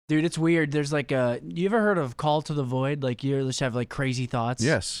Dude, it's weird. There's like you ever heard of Call to the Void? Like you just have like crazy thoughts.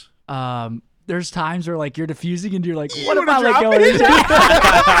 Yes. There's times where like you're diffusing and you're like, what if I let go of this?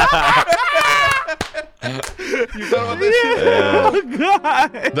 You thought about this shit? Oh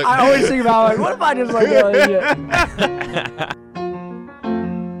God! I always think about like, what if I just let go of this shit?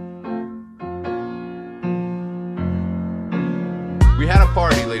 We had a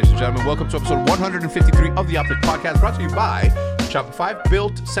party, ladies and gentlemen. Welcome to episode 153 of the OpTic podcast, brought to you by Shopify,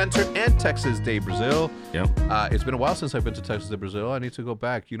 Built, Censored, and Texas de Brazil. Yep. It's been a while since I've been to Texas de Brazil. I need to go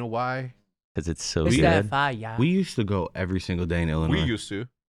back. You know why? Because it's so Is good. that fire? We used to go every single day in Illinois. We used to.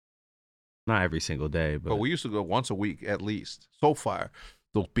 Not every single day, But we used to go once a week at least. So far.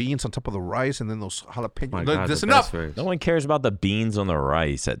 Those beans on top of the rice and then those jalapenos. My God, That's the enough. best No one cares about the beans on the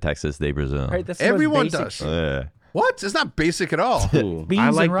rice at Texas de Brazil. Right, that's the most Everyone basic does. shit. What? It's not basic at all. Cool. Beans I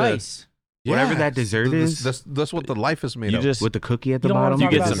like and rice. whatever Yeah. that dessert is. That's what the life is made You of. just with the cookie at the You don't wanna bottom.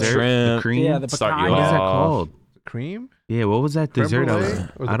 talk you get about some the shrimp. The cream. Yeah, the start pecan. you What is that off. called? Cream? Yeah, what was that dessert? Creme brulee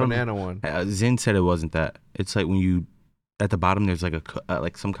or the I don't banana one? Zin said it wasn't that. It's like when you at the bottom there's like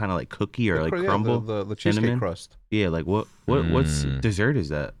like some kind of like cookie or like crumble. The cheesecake cinnamon. crust. Yeah, like what's dessert is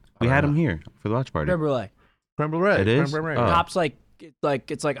that? We had them here for the watch party. Creme brulee. Creme brulee. It is? Creme brulee. Oh. Top's like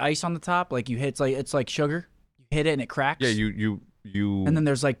it's like ice on the top. Like you hit it's like sugar. You hit it and it cracks. Yeah, you. And then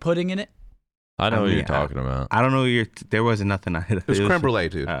there's like pudding in it. I know I what mean, you're talking about. I don't know. There wasn't nothing. It was creme brulee,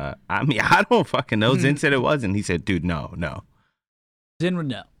 dude. I mean, I don't fucking know. Zin said it wasn't. He said, "Dude, no." Zin would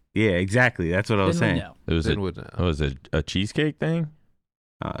know. Yeah, exactly. That's what I was Zin would saying. know. It was Then a, would- it was a cheesecake thing.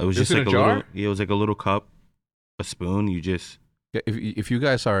 It was Is just it like a a jar? little. Yeah, it was like a little cup, a spoon. You just. Yeah, if you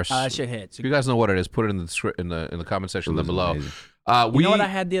guys are, That shit hits. if you guys know what it is, put it in the comment section It down was below. amazing. You know what I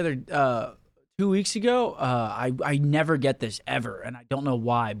had the other 2 weeks ago? I never get this ever, and I don't know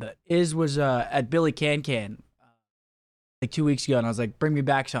why. But was at Billy Can like 2 weeks ago, and I was like, "Bring me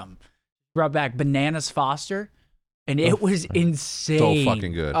back something." Brought back bananas Foster, and it was insane. So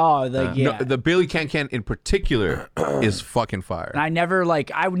fucking good. Oh, like yeah. No, the Billy Can in particular is fucking fire. And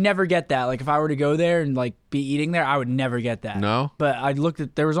I would never get that. Like if I were to go there and like be eating there, I would never get that. No, But I looked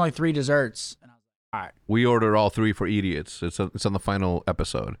at there was only 3 desserts, and I was like, all right. we ordered all 3 for idiots. It's on the final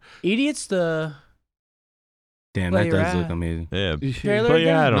episode. Idiots the Damn, Play that your does look ad. amazing. Yeah. Trailer Put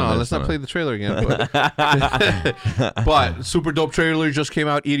your again? hat on No, this let's not one. play the trailer again. But super dope trailer just came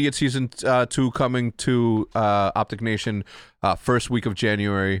out. Idiot season 2 coming to OpTic Nation first week of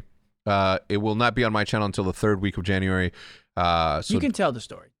January. It will not be on my channel until the 3rd week of January. So you can tell the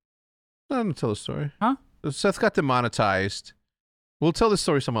story. I'm gonna tell the story. Huh? Seth got demonetized. We'll tell this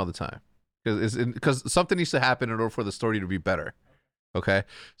story some other time because something needs to happen in order for the story to be better. Okay,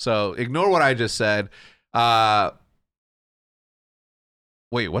 so ignore what I just said.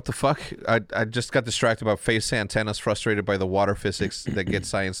 Wait, what the fuck? I just got distracted about face antennas frustrated by the water physics that get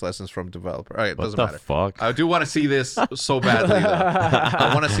science lessons from developer. All right, it What doesn't the matter. fuck? I do want to see this so badly, though.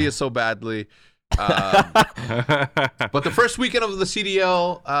 I want to see it so badly. But the first weekend of the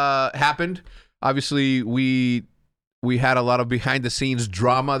CDL happened. Obviously, we had a lot of behind the scenes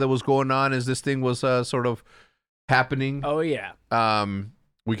drama that was going on as this thing was sort of happening. Oh yeah.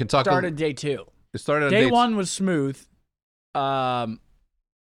 We can talk. Started day 2. It started on Day 1 was smooth.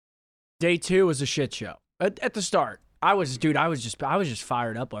 Day 2 was a shit show. At the start, I was just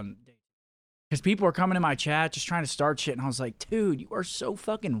fired up on because people were coming in my chat just trying to start shit, and I was like, dude, you are so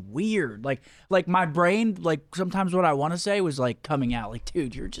fucking weird. Like my brain, like sometimes what I want to say was like coming out, like,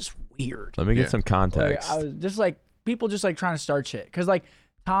 dude, you're just weird. Let me Yeah. get some Like, context. I was just like people just like trying to start shit because like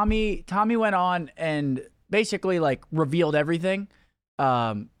Tommy went on and basically like revealed everything.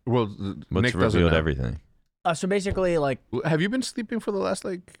 Well, What's Nick doesn't revealed know. everything? So basically, like, Have you been sleeping for the last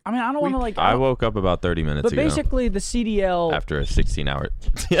like? I mean, I don't want to like. I woke up about 30 minutes But ago basically, the CDL. after a 16-hour.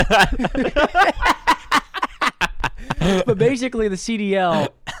 But basically, the CDL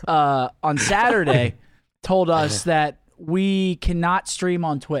on Saturday told us that we cannot stream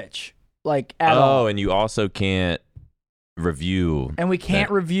on Twitch, like at all, and you also can't review. and we can't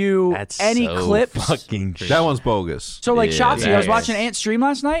review That's any so clips. fucking crazy. That one's bogus. So like Yeah, Shotzi, I was that watching is- Ant stream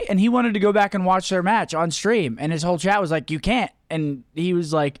last night, and he wanted to go back and watch their match on stream, and his whole chat was like, "You can't," and he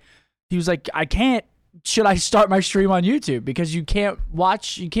was like, "I can't. Should I start my stream on YouTube because you can't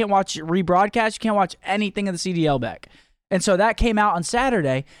watch rebroadcast, you can't watch anything of the CDL back." And so that came out on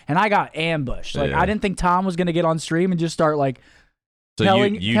Saturday, and I got ambushed. Like Yeah. I didn't think Tom was gonna get on stream and just start like. So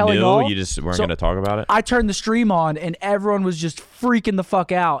telling- you telling knew all? you just weren't So- going to talk about it? I turned the stream on and everyone was just freaking the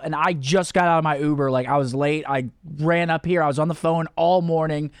fuck out. And I just got out of my Uber. Like I was late. I ran up here. I was on the phone all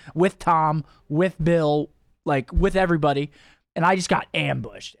morning with Tom, with Bill, like with everybody. And I just got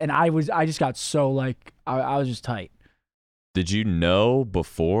ambushed. And I just got so like, I was just tight. Did you know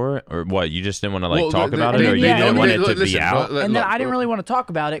before, or what? You just didn't want to like Well, talk they- about they- it, or you yeah, didn't no, want it to listen, be out? And then I didn't really want to talk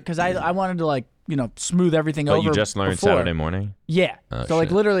about it because I wanted to like smooth everything But over. you just learned before. Saturday morning. Yeah. Oh, So like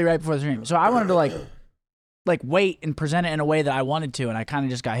shit. literally right before the stream. So I wanted to like wait and present it in a way that I wanted to, and I kind of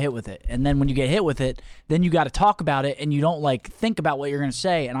just got hit with it. And then when you get hit with it, then you got to talk about it, and you don't like think about what you're gonna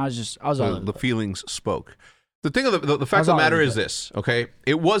say. And I was all over the the place. feelings spoke. The thing of the fact of was the all matter over is the this, okay?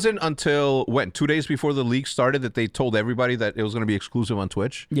 It wasn't until 2 days before the league started that they told everybody that it was going to be exclusive on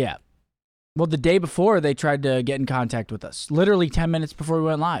Twitch. Yeah. Well, the day before they tried to get in contact with us, literally 10 minutes before we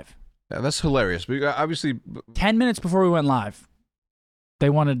went live. Yeah, that's hilarious. Because obviously, 10 minutes before we went live, they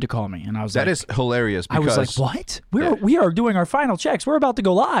wanted to call me, and I was that like, is hilarious. I Because, was like, what? Yeah. We are doing our final checks. We're about to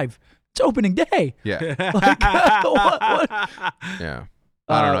go live. It's opening day. Yeah, Like, what? yeah.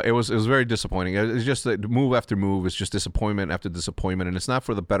 I don't know. It was very disappointing. It's just that move after move. It's just disappointment after disappointment, and it's not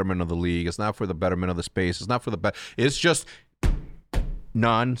for the betterment of the league. It's not for the betterment of the space. It's not for the It's just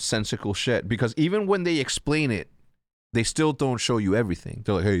nonsensical shit. Because even when they explain it, they still don't show you everything.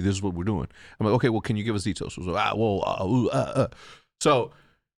 They're like, "Hey, this is what we're doing." I'm like, "Okay, well, can you give us details?" So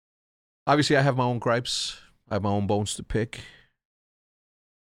obviously, I have my own gripes. I have my own bones to pick.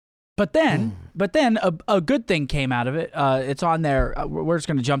 But then a good thing came out of it. It's on there. We're just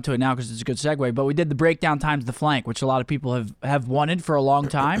going to jump to it now because it's a good segue. But we did the breakdown times the flank, which a lot of people have wanted for a long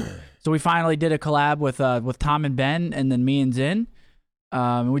time. So we finally did a collab with Tom and Ben, and then me and Zin.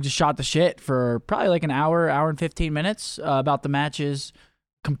 We just shot the shit for probably like an hour and 15 minutes about the matches.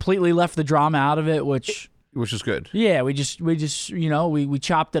 Completely left the drama out of it, which is good. yeah, we just we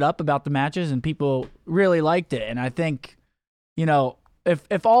chopped it up about the matches, and people really liked it. And I think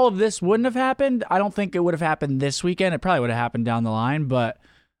if all of this wouldn't have happened, I don't think it would have happened this weekend. It probably would have happened down the line, but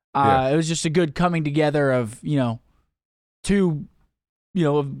it was just a good coming together of two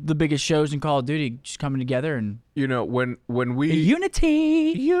of the biggest shows in Call of Duty just coming together, and when we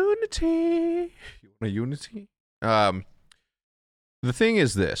unity. You want a unity? The thing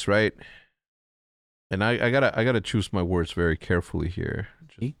is this, right? And I gotta choose my words very carefully here.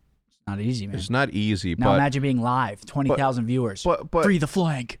 It's not easy, man. It's not easy, Now but imagine being live, 20,000 viewers. but Free the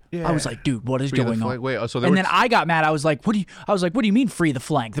flank. Yeah. I was like, dude, what is Free the going flag. on? Wait, so And then I got mad. I was like, what do you mean free the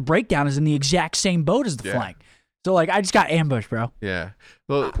flank? The breakdown is in the exact same boat as the Yeah. flank. So like, I just got ambushed, bro. yeah.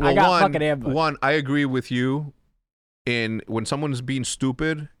 Well, I got fucking ambushed. One, I agree with you. In when someone's being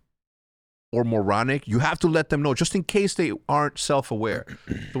stupid or moronic, you have to let them know, just in case they aren't self-aware.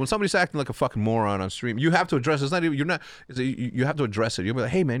 So when somebody's acting like a fucking moron on stream, you have to address it. It's not even, you have to address it. You'll be like,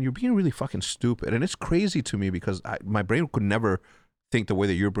 hey man, you're being really fucking stupid. And it's crazy to me because my brain could never think the way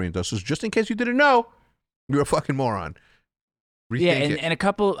that your brain does. So just in case you didn't know, you're a fucking moron. Yeah, Rethink it. and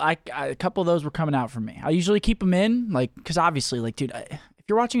a couple of those were coming out for me. I usually keep them in, like, because obviously, like, dude, if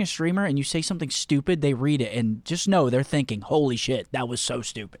you're watching a streamer and you say something stupid, they read it and just know they're thinking, holy shit, that was so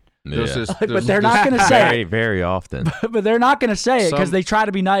stupid. There's Yeah. But they're not going to say Very, it. very often. But they're not going to say it because Some- they try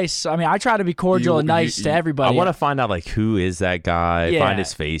to be nice. I mean, I try to be cordial and nice to everybody. I want to find out like who is that guy, Yeah. find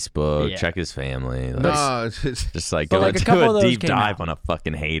his Facebook, Yeah. check his family. Like, No, it's- just like But, go like, a into couple of a those deep came dive out. on a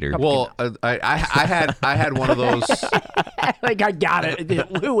fucking hater. well, I had one of those. like, I got it.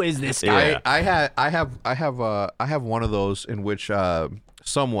 Who is this guy? Yeah. I have one of those in which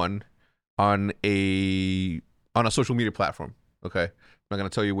someone on a social media platform. Okay, I'm not gonna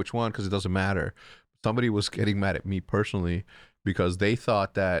tell you which one because it doesn't matter. Somebody was getting mad at me personally because they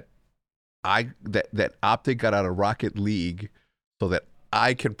thought that that OpTic got out of Rocket League so that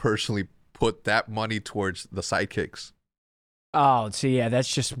I can personally put that money towards the sidekicks. Oh, see, yeah,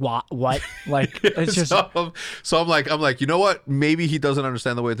 that's just what? Like, it's just. So I'm like, you know what? Maybe he doesn't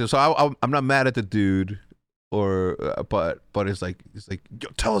understand the way it is. So I'm not mad at the dude, or but it's like, yo,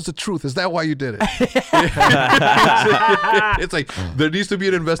 tell us the truth. Is that why you did it? It's like there needs to be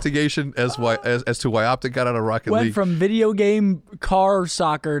an investigation as to why OpTic got out of Rocket Went League. from video game car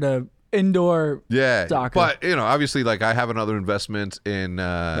soccer to indoor. Yeah, soccer. but obviously, like I have another investment in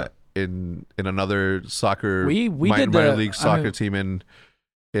another soccer. We did minor the- league soccer team in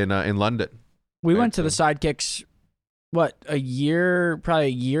London. We Right, went to the sidekicks. What, probably a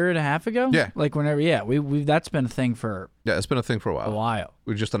year and a half ago? Yeah. Like whenever, yeah. We that's been a thing for Yeah, it's been a thing for a while. a while.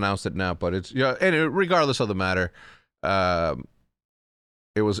 We just announced it now, but it's and regardless of the matter,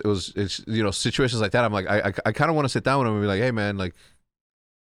 it's situations like that. I'm like, I kind of want to sit down with him and be like, hey man, like,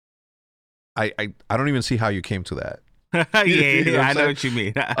 I don't even see how you came to that. Yeah, I know saying? what you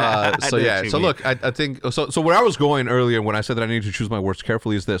mean. So look, I think so where I was going earlier when I said that I need to choose my words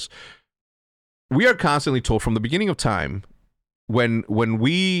carefully is this: we are constantly told from the beginning of time, when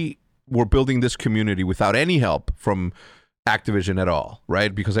we were building this community without any help from Activision at all,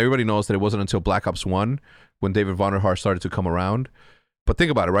 right? Because everybody knows that it wasn't until Black Ops 1 when David Vonderhaar started to come around. But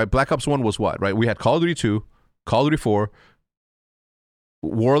think about it, right? Black Ops 1 was what, right? We had Call of Duty 2, Call of Duty 4,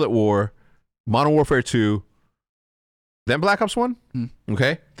 World at War, Modern Warfare 2, then Black Ops 1.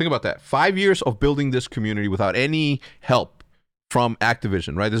 Okay? Think about that. 5 years of building this community without any help from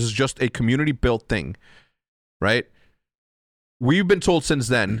Activision, right? This is just a community-built thing, right? We've been told since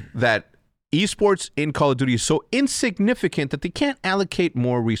then that esports in Call of Duty is so insignificant that they can't allocate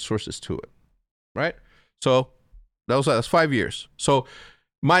more resources to it, right? So that's 5 years. So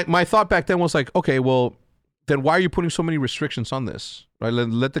my thought back then was like, okay, well, then why are you putting so many restrictions on this? Right?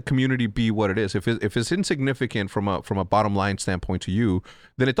 Let the community be what it is. If it's insignificant from a bottom line standpoint to you,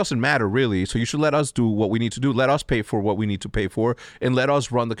 then it doesn't matter really. So you should let us do what we need to do. Let us pay for what we need to pay for, and let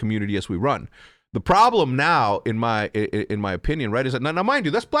us run the community as we run. The problem now, in my opinion, right, is that now mind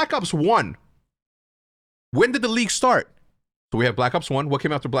you, that's Black Ops 1. When did the league start? So we have Black Ops 1. What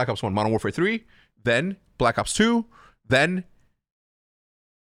came after Black Ops 1? Modern Warfare 3, then Black Ops 2, then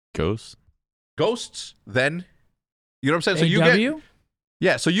Ghosts, then you know what I'm saying?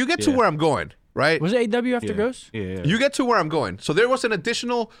 So you get to where I'm going, right? Was it AW after Ghosts? Yeah. You get to where I'm going. So there was an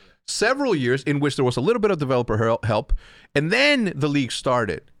additional several years in which there was a little bit of developer help, and then the league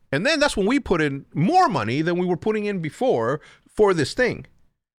started. And then that's when we put in more money than we were putting in before for this thing.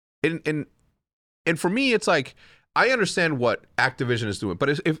 And for me, it's like, I understand what Activision is doing, but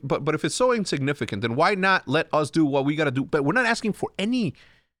if it's so insignificant, then why not let us do what we got to do? But we're not asking for any,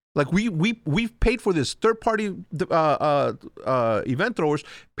 like we've paid for this. Third party event throwers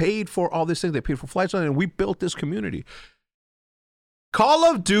paid for all these things. They paid for flights, and we built this community. Call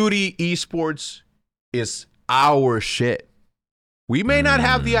of Duty esports is our shit. We may not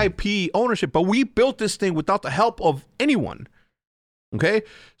have the IP ownership, but we built this thing without the help of anyone. Okay?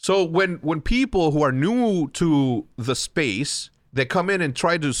 So when people who are new to the space, they come in and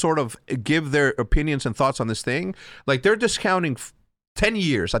try to sort of give their opinions and thoughts on this thing, like they're discounting 10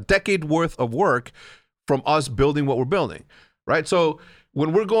 years, a decade worth of work from us building what we're building, right? So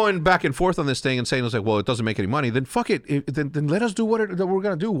when we're going back and forth on this thing and saying it's like, well, it doesn't make any money, then fuck it. Then let us do what we're going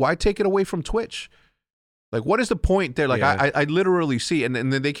to do. Why take it away from Twitch? Like, what is the point there? Like, yeah. I literally see, and then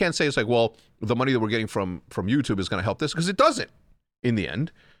they can't say it's like, well, the money that we're getting from YouTube is going to help this, because it doesn't in the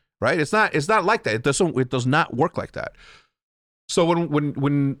end, right? It's not like that. It does not work like that. So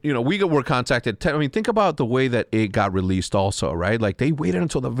when we were contacted, think about the way that it got released also, right? Like, they waited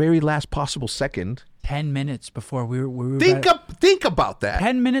until the very last possible second. 10 minutes before we were think about that.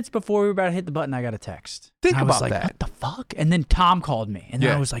 10 minutes before we were about to hit the button, I got a text. Think I about was like, that. what the fuck? And then Tom called me, and then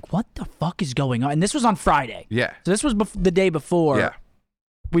I was like, what the fuck is going on? And this was on Friday. Yeah. So this was the day before.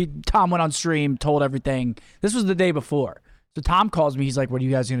 Yeah. Tom went on stream, told everything. This was the day before. So Tom calls me. He's like, what are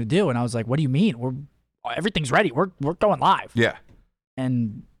you guys going to do? And I was like, what do you mean? Everything's ready. We're going live. Yeah.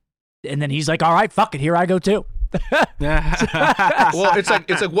 And then he's like, all right, fuck it. Here I go too. Well, it's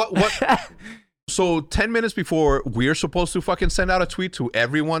like what? So 10 minutes before we're supposed to fucking send out a tweet to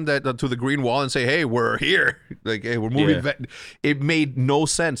everyone to the green wall and say, hey, we're here. Like, hey, we're moving. Yeah. It made no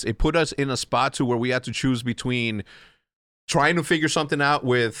sense. It put us in a spot to where we had to choose between trying to figure something out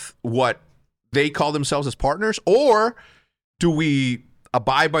with what they call themselves as partners, or do we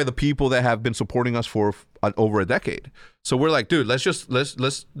abide by the people that have been supporting us for over a decade? So we're like, dude, let's just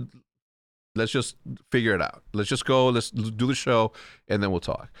figure it out. Let's just go. Let's do the show, and then we'll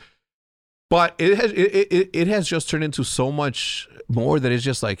talk. But it has just turned into so much more that it's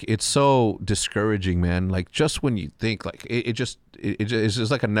just like, it's so discouraging, man. Like, just when you think like it's just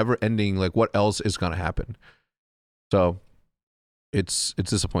like a never ending, like, what else is gonna happen? So it's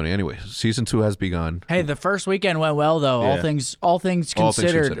disappointing. Anyway, season 2 has begun. Hey, the first weekend went well though. Yeah. All things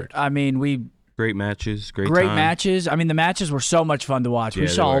considered. I mean, great matches, great matches. I mean, the matches were so much fun to watch. Yeah, we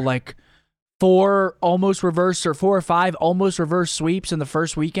saw like 4 or 5 almost reverse sweeps in the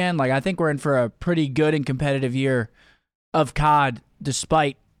first weekend. Like, I think we're in for a pretty good and competitive year of COD,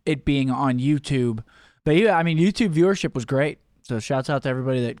 despite it being on YouTube. But yeah, I mean, YouTube viewership was great. So shouts out to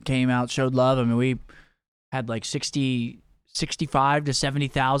everybody that came out, showed love. I mean, we had like 65 to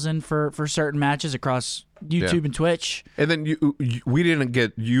 70,000 for certain matches across YouTube and Twitch. And then you didn't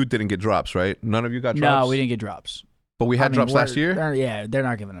get drops, right? None of you got drops? No, we didn't get drops. But we had drops last year? They're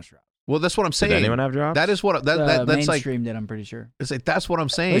not giving us drops. Well, that's what I'm saying. Did anyone have drops? That is what that's mainstream did. I'm pretty sure. It's like, that's what I'm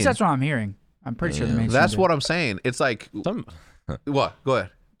saying. At least that's what I'm hearing. I'm pretty sure the mainstream. That's did. what I'm saying. It's like what? Go ahead.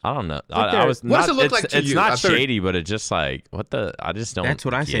 I don't know. I was. What does it look like to you? It's not shady, but it's just like, what the? I just don't. That's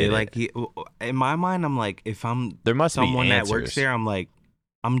what I say. it. Like, in my mind, I'm like, if I'm there must someone be that answers. works there, I'm like,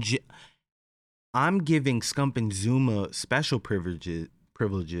 I'm giving Scump and Zuma special privileges.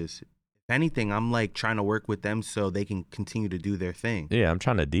 If anything, I'm like trying to work with them so they can continue to do their thing. Yeah, I'm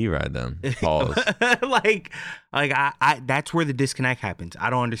trying to deride them. Pause. like I that's where the disconnect happens. I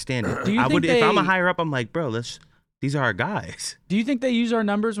don't understand it. Do you think if I'm a higher up, I'm like, bro, these are our guys. Do you think they use our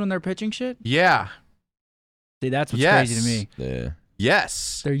numbers when they're pitching shit? Yeah. See, that's what's Yes. crazy to me. Yeah.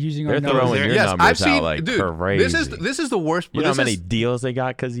 Yes. They're using They're our numbers. throwing your Yes, numbers I've seen, out like dude, crazy. this is the worst. You know how this many is- deals they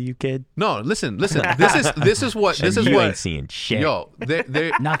got because of you, kid? No, listen. This is what And you ain't seeing shit. Yo,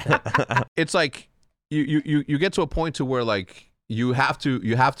 they Nothing. it's like you get to a point to where like you have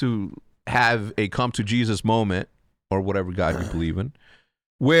to have a come to Jesus moment or whatever God you believe in,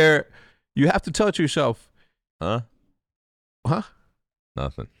 where you have to tell to yourself, Huh? huh?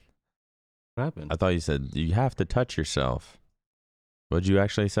 Nothing. What happened? I thought you said you have to touch yourself. What'd you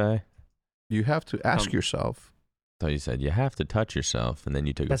actually say? You have to ask yourself. I thought you said you have to touch yourself, and then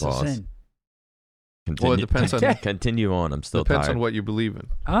you took That's a a pause. sin. Continue, Well, it depends on Continue on. I'm still depends tired. on what you believe in.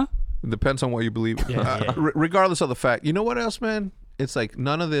 Huh? It depends on what you believe in. Yeah. Regardless of the fact, you know what else, man? It's like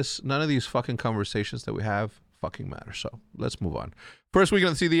none of these fucking conversations that we have fucking matter. So let's move on. First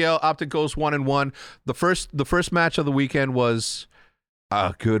weekend of the CDL, OpTic goes 1-1. The first match of the weekend was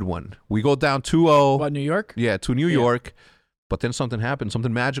a good one. We go down 2-0. What, New York? Yeah, to New York. But then something happens.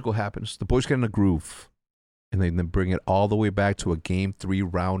 Something magical happens. The boys get in a groove. And they then bring it all the way back to a game 5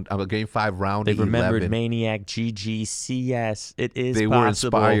 round They 11. remembered Maniac GGCS. It is They possible. were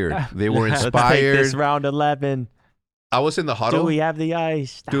inspired. They were Let's take inspired. this round 11. I was in the huddle. Do we have the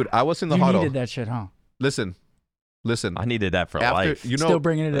ice? Dude, I was in the You huddle. needed that shit, huh? Listen. I needed that for After life. you know, Still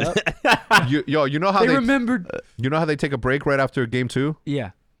bringing it up. you know how They they remembered. you know how they take a break right after game 2?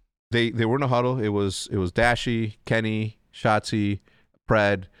 Yeah. They were in a huddle. It was Dashy, Kenny, Shotzi,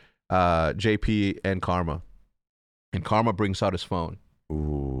 Pred, JP, and Karma. And Karma brings out his phone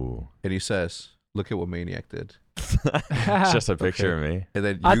Ooh. and he says, "Look at what Maniac did." It's just a picture of me. And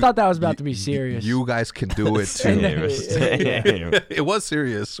then I thought that was about to be serious. You guys can do it And too. then- Same. It was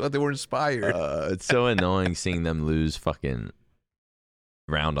serious. They were inspired. It's so annoying seeing them lose fucking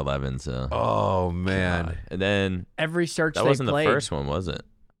round 11. So. Oh man. God. And then Every search that they've wasn't played. the first one, was it?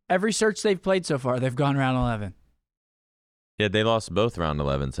 Every search they've played so far, they've gone round 11. Yeah, they lost both round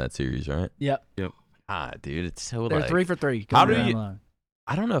 11s that series, right? Yep. Ah, dude, it's so They're like 3 for 3. How going do round you- 11.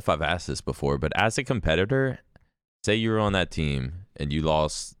 I don't know if I've asked this before, but as a competitor, say you were on that team and you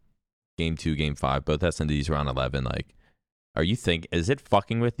lost game 2, game 5, both S&Ds round 11, like, is it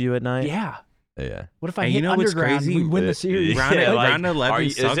fucking with you at night? Yeah. Yeah. What if I And hit you know what's underground? crazy? We win the series. Round- round 11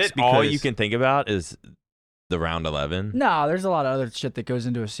 is sucks it all you because- can think about is the round 11? No, there's a lot of other shit that goes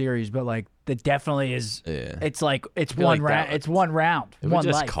into a series, but like that definitely is. Yeah. It's like it's feel one like round. that- It's one round. It would one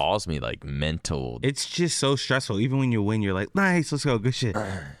just life. cause me like mental. It's just so stressful. Even when you win, you're like, nice, let's go, good shit.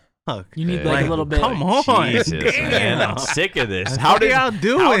 Fuck. You need Yeah. like a little bit. Come on, Jesus, man, damn. I'm sick of this. How do y'all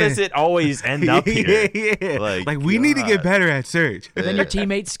How does it always end up here? yeah. Like, we need to get God. better at search. And then your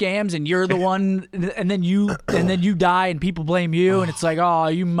teammate scams, and you're the one, and then you die, and people blame you, and it's like, oh,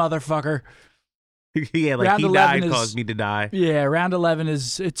 you motherfucker. Yeah, like Round he 11 died, is- caused me to die. Yeah, round 11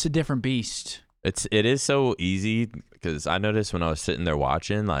 it's a different beast. It is so easy because I noticed when I was sitting there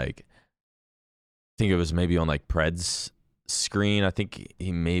watching, like, I think it was maybe on like Pred's screen. I think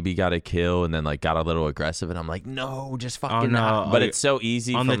he maybe got a kill and then like got a little aggressive, and I'm like, no, just fucking. no. But it's so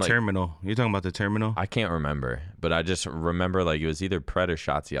easy On from, the like, terminal. You're talking about the terminal? I can't remember, but I just remember like it was either Pred or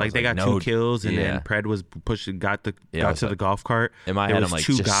Shotzi. I Like was they got no, 2 kills, and yeah. then Pred was pushed, got I got was to like- the golf cart. In my There head, was I'm like,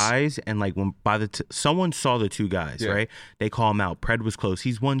 2 just, guys, and like when someone saw the 2 guys, Yeah. right? They call him out. Pred was close.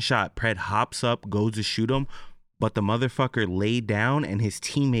 He's one shot. Pred hops up, goes to shoot him, but the motherfucker laid down, and his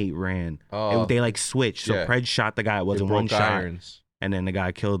teammate ran. Oh. They like switched. So Yeah. Pred shot the guy. It It wasn't broke one shot, irons. and then the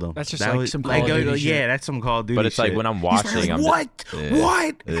guy killed him. That's just That like was, some Call of Duty shit. Yeah, that's some Call of Duty. But it's like shit. when I'm He's watching, like, I'm what? Yeah.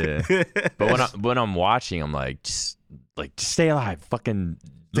 What? Yeah. But when I'm watching, I'm like, just stay alive, fucking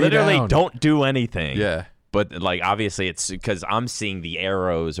Stay literally down. don't do anything. Yeah. But like obviously it's because I'm seeing the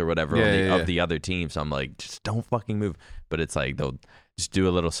arrows or whatever Yeah, of the other team, so I'm like, just don't fucking move. But it's like they'll just do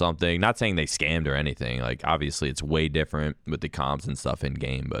a little something. Not saying they scammed or anything. Like obviously it's way different with the comms and stuff in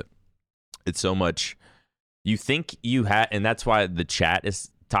game, but it's so much. You think you had, and that's why the chat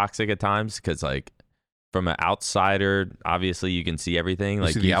is toxic at times because like from an outsider, obviously you can see everything. You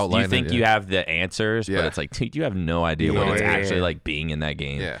Like see the you outline, think yeah. you have the answers, Yeah. but it's like, dude, you have no idea what Yeah, it's yeah, actually yeah. like being in that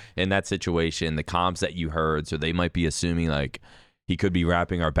game. Yeah. In that situation, the comms that you heard, so they might be assuming like he could be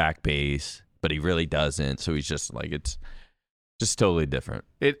wrapping our back base, but he really doesn't. So he's just like it's Just totally different.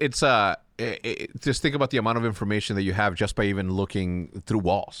 Just think about the amount of information that you have just by even looking through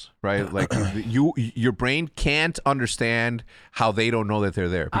walls, right? Like your brain can't understand how they don't know that they're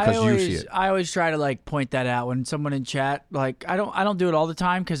there because you see it. I always try to like point that out when someone in chat, like I don't do it all the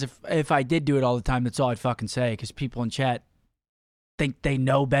time, because if I did do it all the time, that's all I'd fucking say, because people in chat think they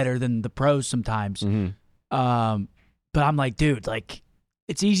know better than the pros sometimes. But I'm like, dude, like,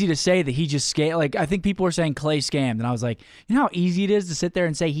 it's easy to say that he just scammed. Like, I think people were saying Clay scammed, and I was like, you know how easy it is to sit there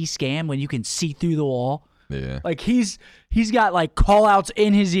and say he scammed when you can see through the wall? Yeah. Like, he's got like call outs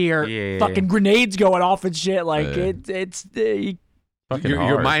in his ear, fucking grenades going off and shit. Like,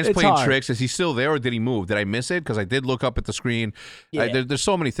 your mind's It's playing hard. tricks. Is he still there, or did he move? Did I miss it? Because I did look up at the screen. Yeah. There's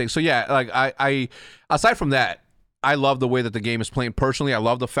so many things. So yeah, like I aside from that, I love the way that the game is playing. Personally, I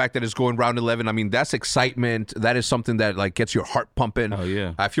love the fact that it's going round 11. I mean, that's excitement. That is something that like gets your heart pumping. Oh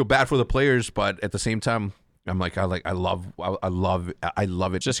yeah. I feel bad for the players, but at the same time, I'm like, I love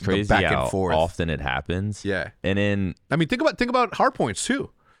it. Just the crazy back how and forth. often it happens. Yeah. And then, I mean, think about hard points too.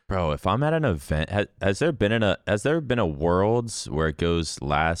 bro, if I'm at an event, has there been a Worlds where it goes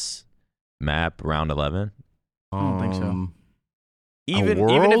last map round 11? I don't think so. Even if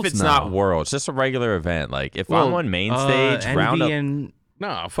Worlds? it's No. not Worlds, just a regular event. Like if I'm on main stage, round up. NV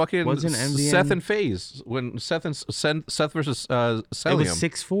No, fucking Wasn't MVN Seth and FaZe when Seth versus it Celium. was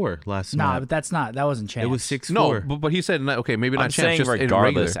 6-4 last Nah, night. but that wasn't chance. It was 6-4. No, but he said okay, maybe not I'm chance. saying Just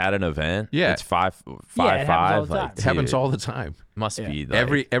regardless regular. at an event, Yeah. it's 5 Yeah, it happens all 5. the time. Like, It happens dude, all the time. must Yeah. be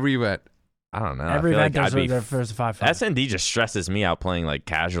like, Every event. I don't know. Every I event feel like there's a 5-5. SND just stresses me out playing like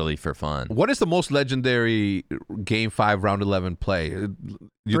casually for fun. What is the most legendary Game 5 Round 11 play? You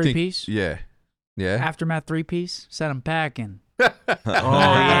Three-piece? Yeah. Yeah. Aftermath 3-piece. Set them packing. Oh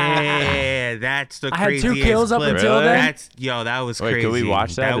yeah, that's the I had craziest 2 kills up clip. until Really? then. That was Wait, crazy. can we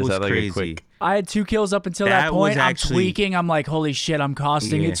watch that? That Is was that like a crazy. quick- I had 2 kills up until that That was point. I'm actually- tweaking. I'm like, holy shit, I'm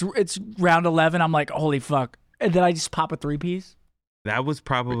costing. Yeah. It's round 11. I'm like, holy fuck. And then I just pop a 3-piece. That was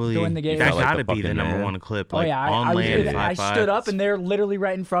probably Go in the game. that Felt like gotta the be the fucking number man. one clip. Oh Like, yeah, on land, I 5-5. stood up and they're literally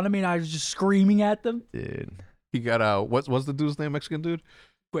right in front of me, and I was just screaming at them. Dude. He got what's the dude's name? Mexican dude?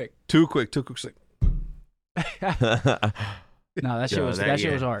 Quick. Too quick. No, that shit Yo, was that- that shit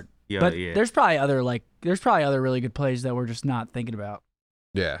yeah. was hard. Yeah, But yeah. there's probably other really good plays that we're just not thinking about.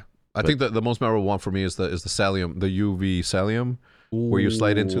 Yeah. I think the most memorable one for me is the Celium, the UV Celium, where you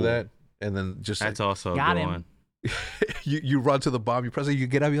slide into Ooh. that and then just That's also a Got good him. one. you run to the bomb, you press it, you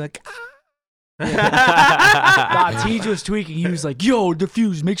get up, you're like, Nah, Tej was tweaking. He was like, "Yo,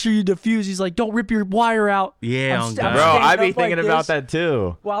 defuse. Make sure you defuse." He's like, "Don't rip your wire out." Yeah, I'm on st- I'm God. Bro, standing I be up thinking like about this. that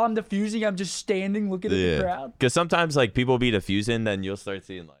too. While I'm defusing, I'm just standing looking at the crowd. Because sometimes like people be diffusing, then you'll start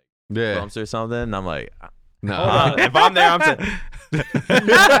seeing like yeah. bumps or something. And I'm like, No. hold on. If I'm there, I'm saying,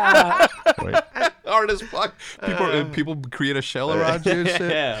 Hard as fuck. People create a shell around you and shit.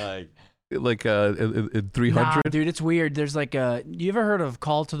 yeah, like Like in 300. Nah, dude, it's weird. There's like you ever heard of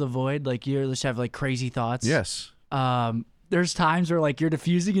Call to the Void? Like you just have like crazy thoughts. Yes. There's times where like you're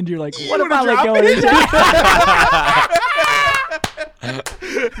diffusing and you're like, what You if I wanna let drop go of it? this?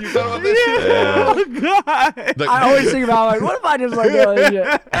 You thought about that shit? Oh God. Like, I always think about like, what if I just let go of this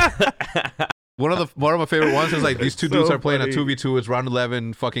shit? one of my favorite ones is like these two dudes So are playing funny. a 2v2. It's round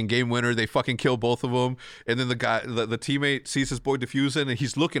 11, fucking game winner. They fucking kill both of them, and then the teammate sees his boy defusing, and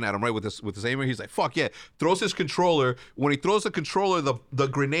he's looking at him right with his aimer. He's like, "Fuck yeah!" Throws his controller. When he throws the controller, the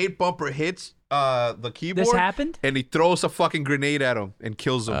grenade bumper hits the keyboard. This happened? and he throws a fucking grenade at him and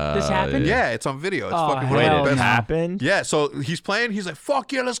kills him. This happened? Yeah, it's on video. It's Oh, fucking one wait, of hell the it best. happened? Yeah, so he's playing. He's like,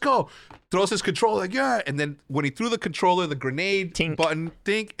 "Fuck yeah, let's go!" Throws his controller, like yeah, and then when he threw the controller, the grenade Tink. button,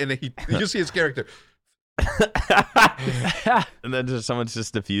 think, and then you see his character and then just someone's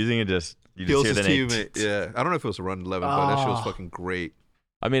just diffusing and just you kills just his hear the name. teammate. Yeah, I don't know if it was a run 11, but that shit was Oh. fucking great.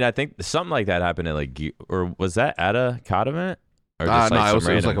 I mean, I think something like that happened at like, or was that at a COD event? Or just, No, like, it some was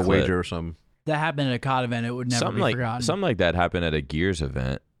like random a clip? wager or something. That happened at a COD event. It would never Something be like forgotten. something like that happened at a Gears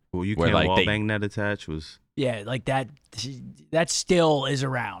event. Well, you Where, can't like, wall they- bang that attach was. Yeah, like that still is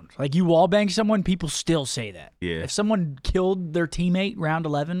around. Like you wallbang someone, people still say that. Yeah. If someone killed their teammate round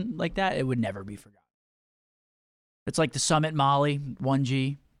 11 like that, it would never be forgotten. It's like the Summit Molly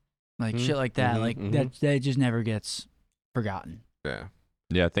 1G, like shit like that. Like that just never gets forgotten. Yeah.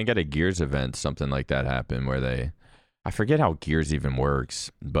 Yeah, I think at a Gears event, something like that happened where I forget how Gears even works,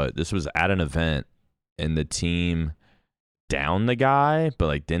 but this was at an event and the team downed the guy, but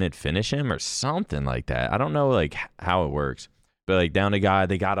like didn't finish him or something like that. I don't know like how it works, but like downed a guy,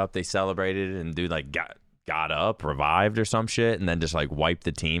 they got up, they celebrated, and dude like got up, revived or some shit, and then just like wiped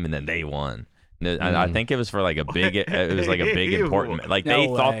the team, and then they won. And I think it was for like a big, it was like a big important, like No they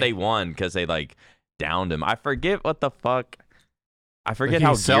thought way. they won because they like downed him. I forget what the fuck. I forget Like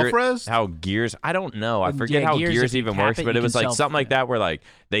how he self-res? how gears. I don't know. I forget Yeah, how gears, if gears you even tap works, it, but you it was can like something like that where like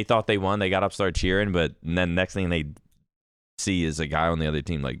they thought they won, they got up, started cheering, but then next thing they see is a guy on the other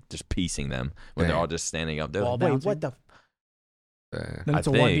team like just piecing them when they're all just standing up. They're Wall like, wait, bouncing. what the? Then it's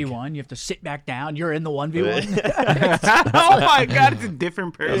a think. 1v1. You have to sit back down. You're in the 1v1. Oh my god, it's a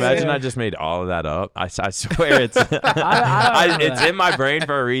different person. Imagine I just made all of that up. I swear it's I don't remember it's that. in my brain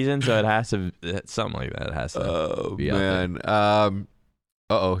for a reason, so it has to something like that has to Oh be out there. man.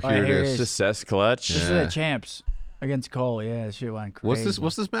 Here it here it is. is. Success clutch. This is Yeah. the champs against Cole. Yeah, this shit went crazy.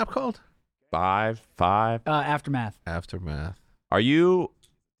 What's this map called? 5. Aftermath. Aftermath. Are you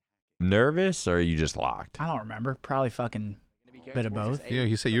nervous or are you just locked? I don't remember. Probably fucking bit of both. Yeah,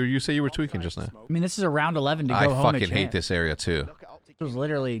 you say you were tweaking just now. I mean, this is a round 11 to go I home. fucking at hate champ. this area too. It was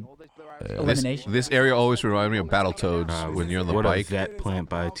literally This, elimination. this area always reminds me of Battletoads when you're on the what bike. a vet plant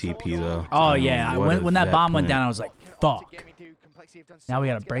by TP though. Oh yeah, What a when that vet bomb went plant. down, I was like, "Fuck!" Now we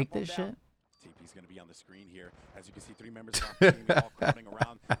gotta break this shit. TP's going to be on the screen here. As you can see, 3 members of our team all crowding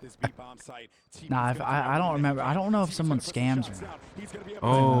around this B bomb site. Nah, I don't remember. I don't know if someone scams me.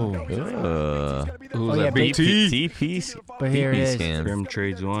 Oh, Who's yeah, that? Big big T. TP But here it is. scam. Grim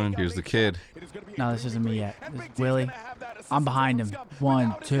Trades 1. Here's the kid. No, this isn't me yet. This is Willie. I'm behind him.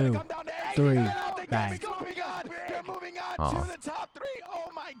 1, 2, 3, bang. Oh.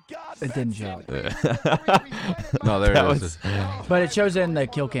 It didn't show. No, there That it is. was- But it shows in the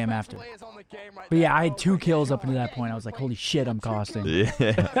kill cam after. But yeah, I had 2 kills up until that point. I was like, holy shit, I'm costing.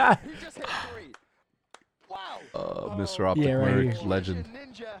 Yeah. Mr. Optic Yeah, right Merc, here. legend.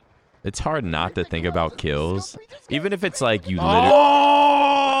 It's hard not to think about kills, even if it's like you literally.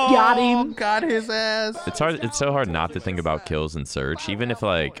 Oh, Got him. Got his ass. It's hard. It's so hard not to think about kills in search, even if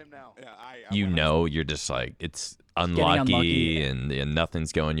like you're just like it's unlucky, unlucky. and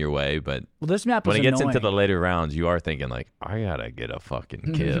nothing's going your way. But Well, this map was when it gets into the annoying. later rounds, you are thinking like, I gotta get a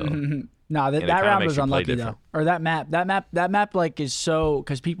fucking kill. No, that it that kinda round makes was you play unlucky though. different. Or that map like is so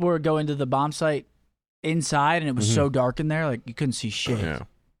because people were going to the bomb site inside and it was so dark in there, like you couldn't see shit. Yeah.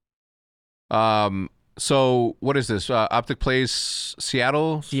 So what is this? Optic plays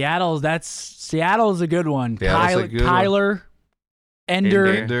Seattle. Seattle's a good one. Seattle's a good one. Kyler, Ender,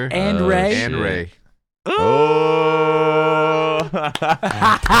 Ender. and Oh, Ray. And Ray. Oh.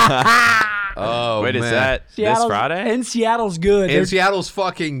 Oh, Wait, man. is that this Seattle's- Friday? And Seattle's good. And Seattle's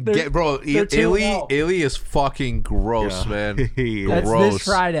fucking bro. they're 2-0. Illy is fucking gross, man. That's gross. this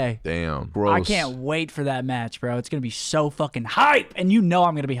Friday. Damn. Gross. I can't wait for that match, bro. It's gonna be so fucking hype, and you know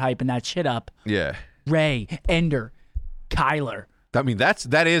I'm gonna be hyping that shit up. Yeah. Ray, Ender, Kyler I mean, that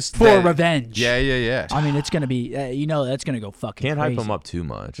is for revenge. Yeah. I mean, it's gonna be. That's gonna go fucking. Can't crazy. hype them up too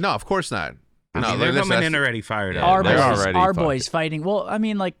much. No, of course not. I No, mean, they're listen, coming in that's- already fired Yeah, up. Our they're boys, already our fucked. boys fighting. Well, I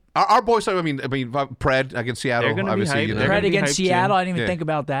mean, like Our boys. I mean, Pred against Seattle. They're gonna be obviously, hyped. you know. They're Fred gonna be against hyped, too. Seattle. I didn't even Yeah. think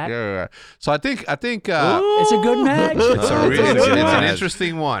about that. Yeah. So I think It's a good match. it's a really It's a good it's an match.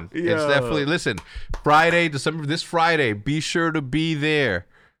 interesting one. It's Yeah. definitely listen. This Friday, be sure to be there.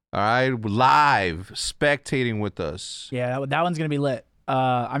 All right, live spectating with us. Yeah, that one's gonna be lit.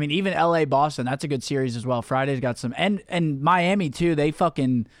 I mean, even LA Boston, that's a good series as well. Friday's got some, and Miami too.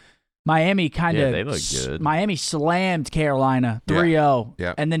 Miami kind of Yeah, they look good. Miami slammed Carolina 3-0.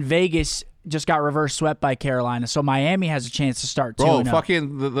 Yeah. And then Vegas just got reverse swept by Carolina. So Miami has a chance to start 2-0. Bro,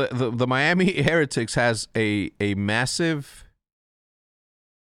 fucking the Miami Heretics has a massive.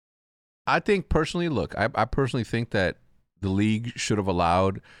 I think personally, look, I personally think that the league should have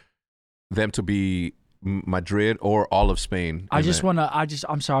allowed them to be Madrid or all of Spain. I'm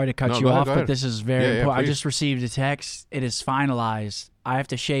sorry to cut No, you go ahead, off, go but ahead. this is very Yeah, important. I please. just received a text. It is finalized. I have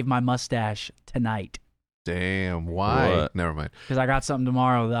to shave my mustache tonight Damn, why? What? Never mind. because I got something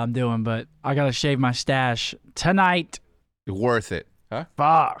tomorrow that I'm doing, but I got to shave my stash tonight. Worth it, huh?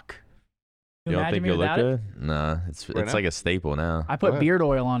 Fuck. You don't imagine think me you'll look without it? good? Nah, it's Right now? like a staple now. I put What? beard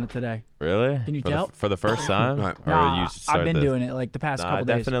oil on it today. Really? Can you for tell? for the first time? Right. Or Nah, you I've started been this? doing it like the past Nah, couple it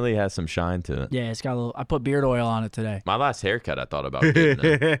days. definitely has some shine to it. Yeah, it's got a little. I put beard oil on it today. My last haircut, I thought about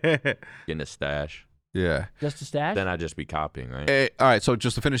getting a stash. Yeah. Just a stash. Then I'd just be copying, right? All right. So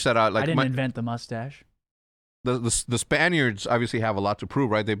just to finish that out, I like didn't invent the mustache. the Spaniards obviously have a lot to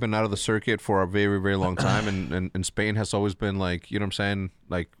prove, right? They've been out of the circuit for a very, very long time, and Spain has always been like, you know what I'm saying,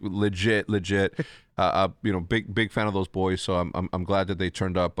 like legit. Big fan of those boys. So I'm glad that they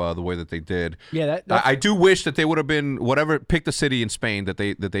turned up the way that they did. Yeah, that's, I do wish that they would have been pick the city in Spain that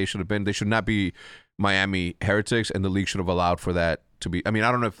they should have been. They should not be Miami Heretics, and the league should have allowed for that to be. I mean,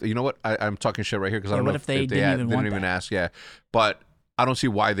 I don't know if you know what I'm talking shit right here because I Yeah, don't what know if they didn't even want didn't that? ask. Yeah, but I don't see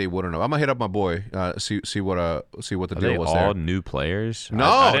why they wouldn't have. I'm gonna hit up my boy, see what the Are deal they was all there. new players? No,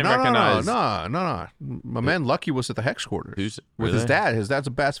 I didn't no, recognize. no. My man Lucky was at the hex quarters Who's with his really? dad. His dad's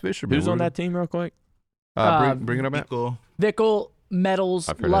a bass fisherman. Who's on that team, real quick? Bring it up, Matt. Equal. Vickle, Metals,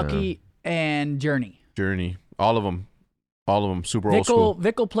 I've heard of Lucky, and Journey. Journey, all of them, super old school.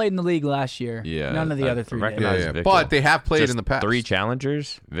 Vickle played in the league last year. Yeah, None of the I other three did. recognize Yeah. Vickle. But they have played Just in the past. 3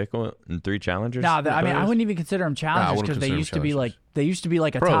 challengers, Vickle, and 3 challengers. No, I mean I wouldn't even consider them challengers wouldn't because they consider used them to be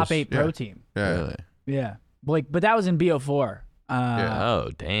like a Pros, top 8 pro yeah. team. Yeah. Really? Yeah, but that was in BO4.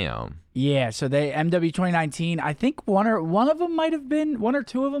 Oh, damn. Yeah, so they MW 2019. I think one or two of them might have been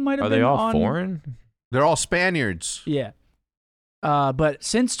Are they all on, foreign? They're all Spaniards. Yeah. But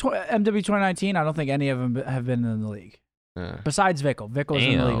since MW 2019, I don't think any of them have been in the league. Yeah. Besides Vickle. Vickle was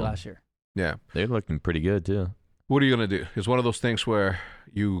in the league Damn. last year. Yeah. They're looking pretty good too. What are you gonna do? It's one of those things where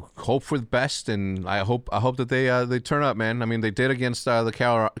you hope for the best, and I hope that they turn up, man. I mean, they did against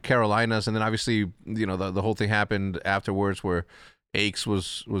the Carolinas, and then obviously the whole thing happened afterwards where Aches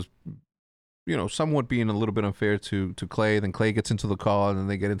was somewhat being a little bit unfair to Clay. Then Clay gets into the call, and then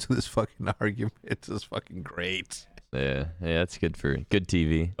they get into this fucking argument. It's just fucking great. Yeah, that's good for good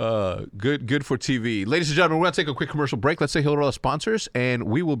TV. Good for TV. Ladies and gentlemen, we're going to take a quick commercial break. Let's say hello to our sponsors, and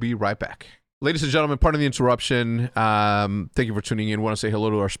we will be right back. Ladies and gentlemen, pardon the interruption. Thank you for tuning in. I want to say hello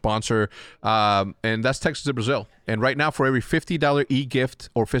to our sponsor, and that's Texas to Brazil. And right now, for every $50 e-gift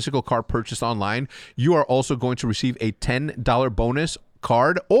or physical card purchased online, you are also going to receive a $10 bonus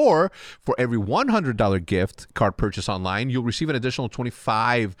card, or for every $100 gift card purchase online, you'll receive an additional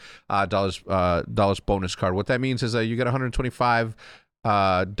 $25 dollars bonus card. What that means is that you get $125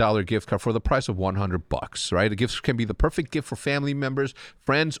 dollar gift card for the price of $100, right? The gifts can be the perfect gift for family members,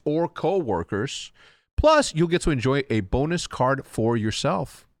 friends, or co-workers. Plus, you'll get to enjoy a bonus card for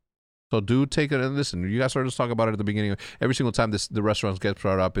yourself. So do take it and listen. You guys heard us talk about it at the beginning. Every single time the restaurants get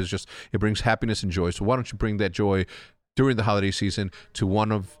brought up, is just it brings happiness and joy. So why don't you bring that joy during the holiday season to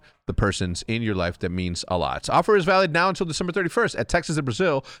one of the persons in your life that means a lot. Offer is valid now until December 31st at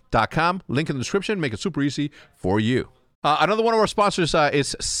texasinbrazil.com. Link in the description. Make it super easy for you. Another one of our sponsors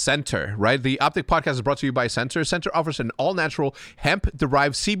is Center, right? The OpTic podcast is brought to you by Center. Center offers an all-natural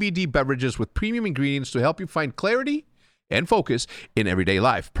hemp-derived CBD beverages with premium ingredients to help you find clarity and focus in everyday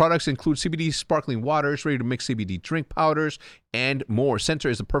life. Products include CBD sparkling waters, ready-to-mix CBD drink powders, and more. Center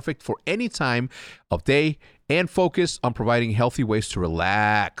is perfect for any time of day and focus on providing healthy ways to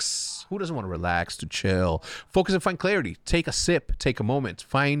relax. Who doesn't want to relax, to chill? Focus and find clarity. Take a sip. Take a moment.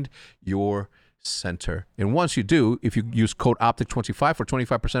 Find your Center. And once you do, if you use code OpTic25 for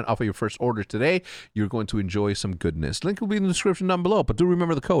 25% off of your first order today, you're going to enjoy some goodness. Link will be in the description down below, but do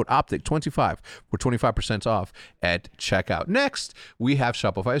remember the code OpTic25 for 25% off at checkout. Next, we have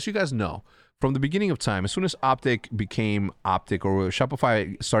Shopify. As you guys know, from the beginning of time, as soon as OpTic became OpTic, or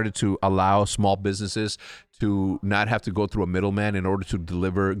Shopify started to allow small businesses to not have to go through a middleman in order to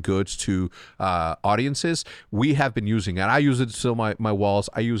deliver goods to audiences, we have been using it. I use it to sell my walls.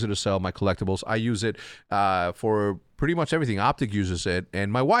 I use it to sell my collectibles. I use it for pretty much everything. OpTic uses it.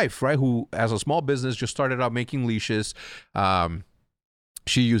 And my wife, right, who has a small business, just started out making leashes.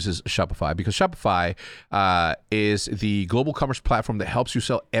 She uses Shopify because Shopify is the global commerce platform that helps you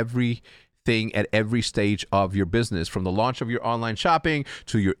sell everything at every stage of your business, from the launch of your online shopping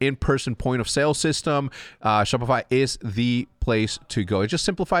to your in-person point of sale system. Shopify is the place to go. It just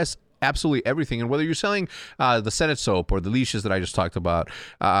simplifies absolutely everything. And whether you're selling the Senate soap or the leashes that I just talked about,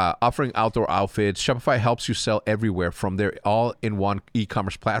 offering outdoor outfits, Shopify helps you sell everywhere, from their all-in-one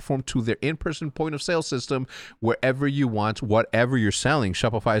e-commerce platform to their in-person point of sale system. Wherever you want, whatever you're selling,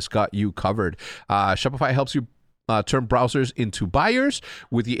 Shopify's got you covered. Shopify helps you turn browsers into buyers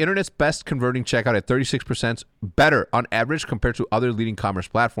with the internet's best converting checkout at 36% better on average compared to other leading commerce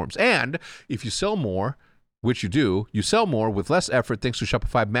platforms. And if you sell more, which you do, you sell more with less effort thanks to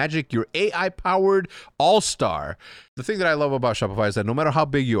Shopify Magic, your AI-powered all-star. The thing that I love about Shopify is that no matter how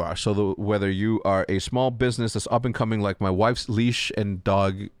big you are, whether you are a small business that's up and coming like my wife's leash and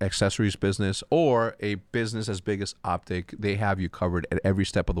dog accessories business, or a business as big as OpTic, they have you covered at every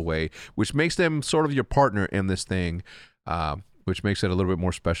step of the way, which makes them sort of your partner in this thing, which makes it a little bit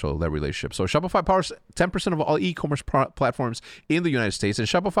more special, that relationship. So Shopify powers 10% of all e-commerce platforms in the United States, and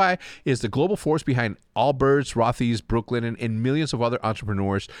Shopify is the global force behind Allbirds, Rothy's, Brooklinen, and millions of other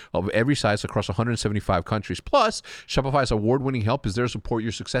entrepreneurs of every size across 175 countries. Plus, Shopify's award-winning help is there to support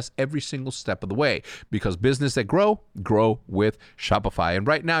your success every single step of the way, because business that grow with Shopify. And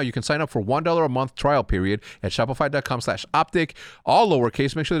right now, you can sign up for $1 a month trial period at shopify.com/OpTic, all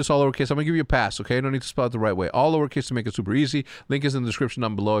lowercase. Make sure that it's all lowercase. I'm going to give you a pass, okay? I don't need to spell it the right way. All lowercase to make it super easy. Link is in the description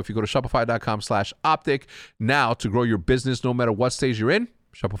down below. If you go to shopify.com/optic now to grow your business no matter what stage you're in,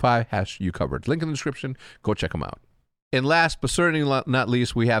 Shopify has you covered. Link in the description. Go check them out. And last, but certainly not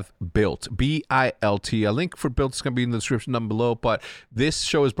least, we have Built, B-I-L-T. A link for Built is going to be in the description down below, but this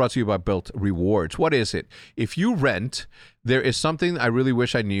show is brought to you by Built Rewards. What is it? If you rent, there is something I really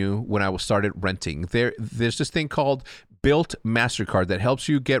wish I knew when I started renting. There's this thing called Built MasterCard that helps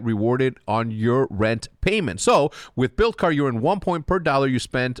you get rewarded on your rent payment. So with Built Card, you earn 1 point per dollar you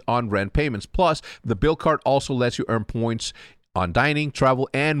spend on rent payments. Plus, the Built Card also lets you earn points on dining, travel,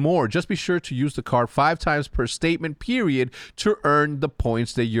 and more. Just be sure to use the card 5 times per statement period to earn the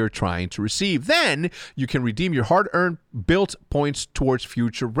points that you're trying to receive. Then you can redeem your hard-earned Built points towards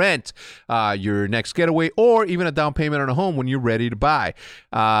future rent, your next getaway, or even a down payment on a home when you're ready to buy.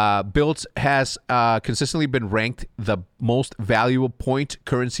 Built has consistently been ranked the most valuable point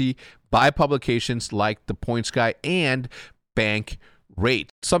currency by publications like the Points Guy and Bank Rate.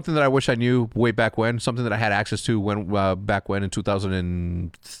 Something that I wish I knew way back when, something that I had access to when back when in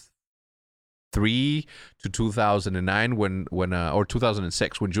 2003 to 2009 when or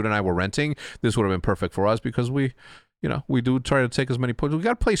 2006 when Jude and I were renting. This would have been perfect for us because we do try to take as many points. We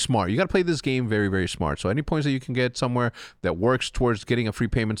got to play smart. You got to play this game very, very smart. So any points that you can get somewhere that works towards getting a free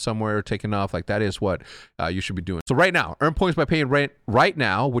payment somewhere or taking off, like that is what you should be doing. So right now, earn points by paying rent right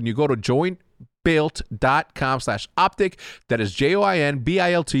now when you go to joinbuilt.com/optic. That is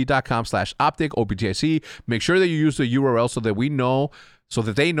joinbilt.com/optic, OPTIC. Make sure that you use the URL so that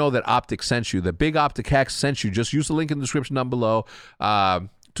they know that OpTic sent you. The big OpTic hack sent you. Just use the link in the description down below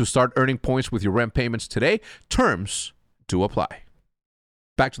to start earning points with your rent payments today. Terms do apply.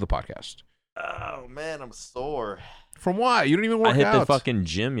 Back to the podcast. Oh man, I'm sore. From why? You didn't even work out. I hit the fucking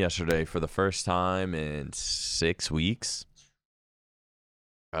gym yesterday for the first time in 6 weeks.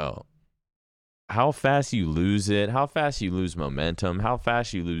 Oh. How fast you lose it, how fast you lose momentum, how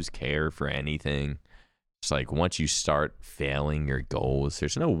fast you lose care for anything. It's like once you start failing your goals,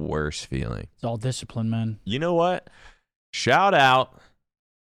 there's no worse feeling. It's all discipline, man. You know what? Shout out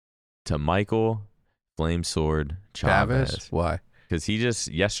to Michael Flamesword Chavez. Why? Because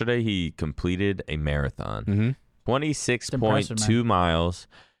yesterday he completed a marathon. Mm-hmm. 26.2 miles.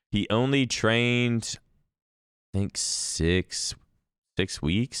 He only trained, I think, 6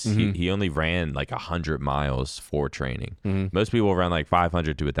 weeks. Mm-hmm. He only ran like 100 miles for training. Mm-hmm. Most people run like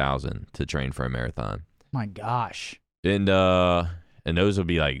 500 to 1,000 to train for a marathon. My gosh. And those would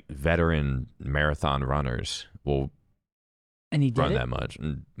be like veteran marathon runners will And he did run it? that much.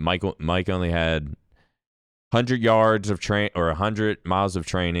 And Mike only had 100 yards of 100 miles of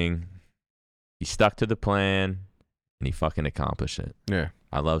training. He stuck to the plan and he fucking accomplished it. Yeah.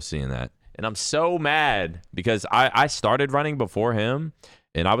 I love seeing that. And I'm so mad because I started running before him,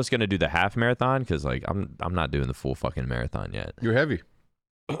 and I was gonna do the half marathon because like I'm not doing the full fucking marathon yet. You're heavy.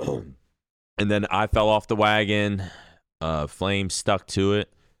 And then I fell off the wagon. Flame stuck to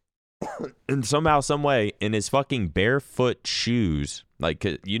it, and somehow, some way, in his fucking barefoot shoes, like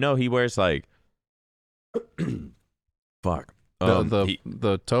he wears like fuck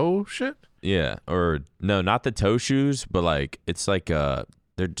The toe shit. Yeah, or no, not the toe shoes, but like it's like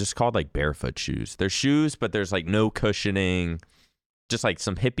they're just called like barefoot shoes. They're shoes, but there's like no cushioning, just like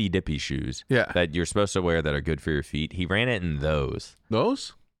some hippy dippy shoes. Yeah. That you're supposed to wear that are good for your feet. He ran it in those.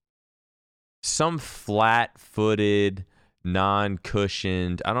 Those? Some flat-footed,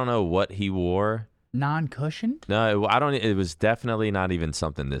 non-cushioned. I don't know what he wore. Non-cushioned? No, I don't. It was definitely not even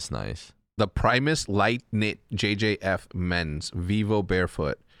something this nice. The Primus Light Knit JJF Men's Vivo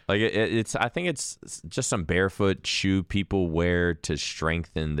Barefoot. Like it's. I think it's just some barefoot shoe people wear to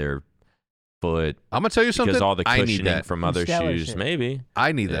strengthen their foot. I'm gonna tell you something. Because all the I need cushioning that. from Some other stellar shoes, shit. maybe.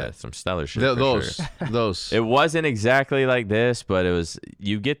 I need Yeah, that. some stellar shit. Those. For sure. Those. It wasn't exactly like this, but it was.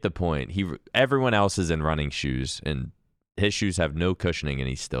 You get the point. Everyone else is in running shoes, and his shoes have no cushioning, and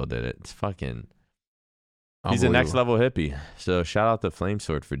he still did it. It's fucking. He's a next level hippie. So shout out to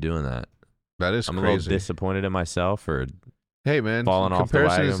Flamesword for doing that. That is I'm a crazy. little disappointed in myself for. Hey man, falling off the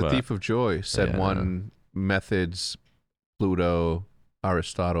comparison wagon, is the but- thief of joy. Said Yeah. one. Methods, Pluto,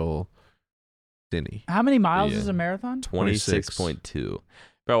 Aristotle, Denny. How many miles Yeah. is a marathon? 26.2.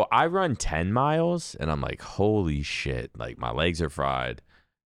 Bro, I run 10 miles and I'm like, holy shit. Like my legs are fried.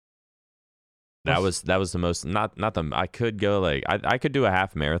 That was the most not the I could go like I could do a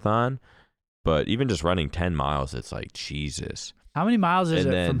half marathon, but even just running 10 miles, it's like Jesus. How many miles is And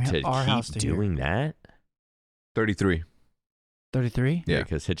it then from to our house keep to here? doing that? 33. 33? Yeah.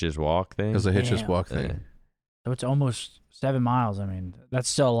 Because Hitch's walk thing. Because the hitches Damn. walk Yeah. thing. So it's almost 7 miles. I mean, that's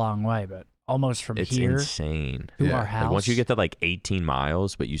still a long way, but almost from It's here insane. to Yeah. our Like, house. Like once you get to like 18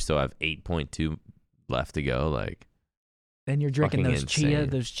 miles, but you still have 8.2 left to go, like Then you're drinking Fucking insane.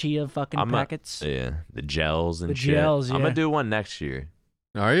 those chia fucking packets. Yeah, the gels and The shit. gels, I'm yeah. gonna do one next year.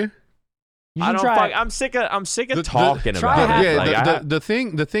 Are you? You I should don't. try it. I'm sick of The- talking try about it. it. Yeah, the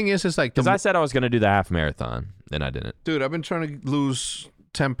thing is like because I said I was gonna do the half marathon, and I didn't. dude, I've been trying to lose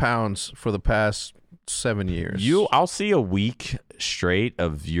 10 pounds for the past 7 years. I'll see a week straight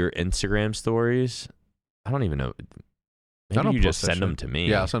of your Instagram stories. I don't even know. Maybe don't you just post that send them shit. to me.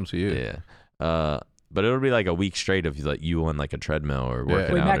 Yeah, I'll send them to you. Yeah. But it'll be like a week straight of like you on like a treadmill or Yeah.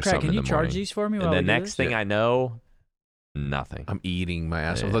 working Wait, out Matt or Craig, something can you in the charge morning. these for me? And while the we do next this? thing I know, nothing. I'm eating my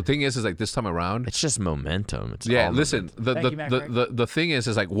ass off. Yeah. The thing is like this time around. It's just momentum. It's Yeah, all listen. momentum. Thank you, Matt Craig. The thing is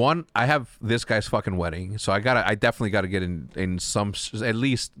like one. I have this guy's fucking wedding, so I definitely gotta get in some at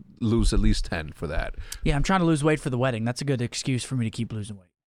least lose at least 10 for that. Yeah, I'm trying to lose weight for the wedding. That's a good excuse for me to keep losing weight.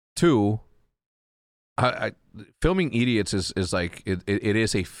 2, I filming idiots is like it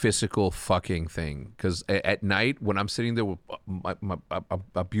is a physical fucking thing because at night when I'm sitting there with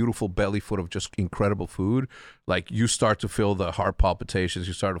a beautiful belly full of just incredible food, like you start to feel the heart palpitations,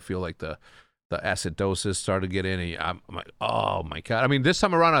 you start to feel like the acidosis start to get in, and I'm like, oh my god. I mean, this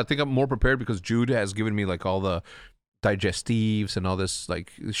time around I think I'm more prepared because Jude has given me like all the digestives and all this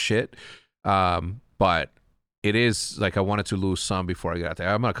like shit, but it is like I wanted to lose some before I get out there.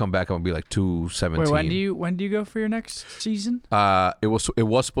 I'm gonna come back. I'm gonna be like 217. Wait, when do you go for your next season? It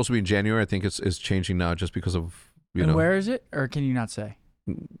was supposed to be in January. I think it's changing now just because of you And know where is it? Or can you not say?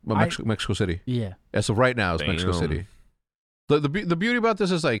 Mexico City. Yeah. As of right now, it's Mexico Damn. City. The beauty about this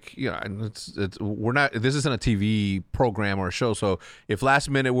is like we're not. This isn't a TV program or a show. So if last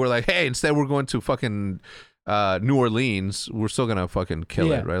minute we're like, hey, instead we're going to fucking New Orleans, we're still gonna fucking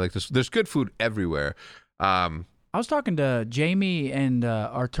kill it, right? Like there's good food everywhere. I was talking to Jamie and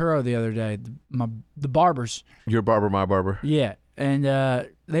Arturo the other day, the barbers. Your barber, my barber. Yeah, and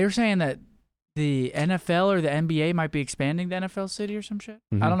they were saying that the NFL or the NBA might be expanding to NFL City or some shit.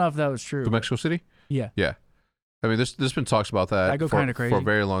 Mhm. I don't know if that was true. To Mexico City. Yeah. Yeah. I mean, there's been talks about that I go for kinda crazy. a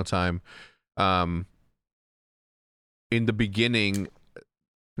very long time. In the beginning,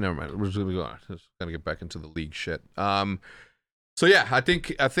 never mind. We're just gonna go on. Just gonna get back into the league shit. So yeah, I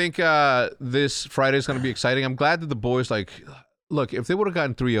think this Friday is gonna be exciting. I'm glad that the boys look. If they would have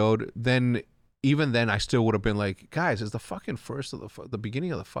gotten 3-0'd, then even then I still would have been like, guys, it's the fucking first of the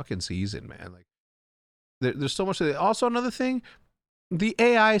beginning of the fucking season, man. Like, there's so much. Also, another thing, the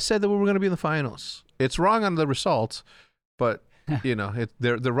AI said that we were gonna be in the finals. It's wrong on the results, but you know,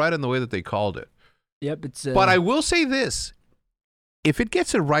 they're right in the way that they called it. Yep. It's. But I will say this: if it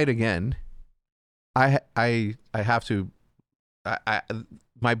gets it right again, I have to.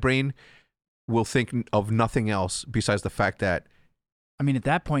 My brain will think of nothing else besides the fact that I mean, at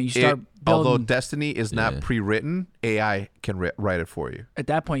that point, you start although building. destiny is not pre-written, AI can write it for you. At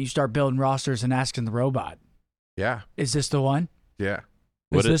that point, you start building rosters and asking the robot, Yeah, "Is this the one? yeah.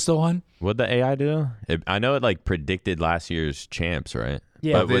 Is this the one?" What'd the AI do? I know it like predicted last year's champs, right?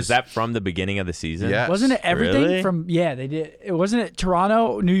 Yeah. But was that from the beginning of the season? Yeah. Wasn't it everything Really? from? Yeah, they did. It wasn't it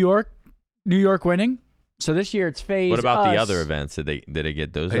Toronto, New York winning. So this year it's FaZe. What about the us. other events? Did they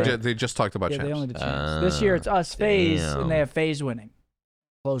get those right? They just talked about Yeah, they champs. only did champs. This year it's us, FaZe, and they have FaZe winning.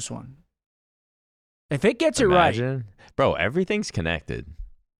 Close one. If it gets it right, Imagine. Bro, everything's connected.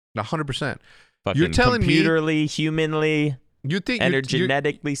 100%. Fucking You're telling me- computerly, humanly, You think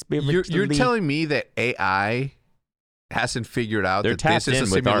energetically, spiritually. you're telling me that AI hasn't figured out they're that tapped this is in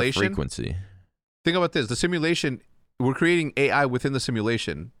a with our simulation? frequency. Think about this: the simulation. We're creating AI within the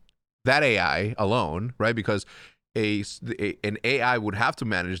simulation. That AI alone, right? Because an AI would have to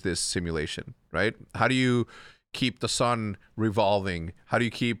manage this simulation, right? How do you keep the sun revolving? How do you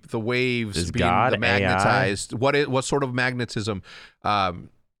keep the waves Is being God magnetized? What sort of magnetism?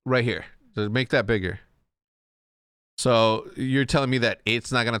 Right here. So make that bigger. So you're telling me that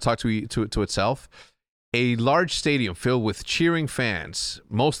it's not going to talk to itself? A large stadium filled with cheering fans,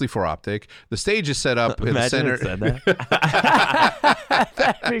 mostly for OpTic. The stage is set up in the center. Imagine it said that.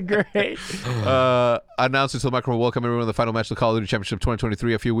 that'd be great. Announcing to the microphone, welcome everyone to the final match of the Call of Duty Championship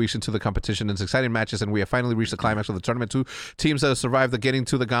 2023. A few weeks into the competition, it's exciting matches, and we have finally reached the climax of the tournament. 2 teams that have survived the getting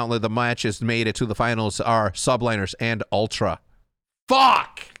to the gauntlet. The matches made it to the finals are Subliners and Ultra.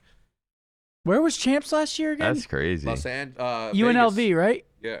 Fuck! Where was champs last year again? That's crazy. UNLV, Vegas. right?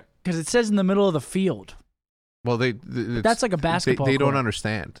 Yeah. Because it says in the middle of the field. Well, That's like a basketball They don't court.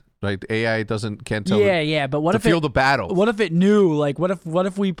 understand. Like AI can't tell. Yeah. But what to if feel the battle? What if it knew? Like, what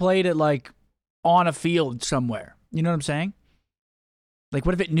if we played it like on a field somewhere? You know what I'm saying? Like,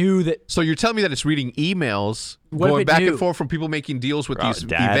 what if it knew that? So you're telling me that it's reading emails, What if going it back knew? and forth from people making deals with Bro, these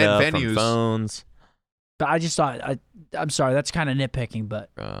data event from venues. phones. But I just thought. I'm sorry. That's kind of nitpicking,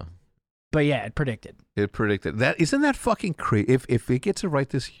 but But yeah, it predicted. It predicted that. Isn't that fucking crazy? If it gets it right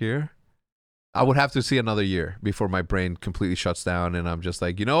this year, I would have to see another year before my brain completely shuts down and I'm just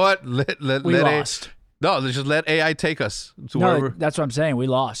like, you know what? We lost. Let's just let AI take us to No, wherever. that's what I'm saying. We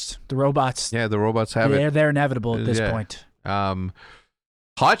lost. The robots. Yeah, the robots have it. They're inevitable at this Yeah. point.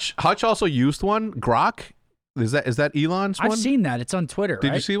 Hutch also used one. Grok. Is that Elon's one? I've seen that. It's on Twitter. Did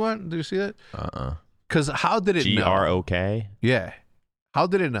right? you see one? Did you see it? Uh-uh. Because how did it know? GROK? Yeah. How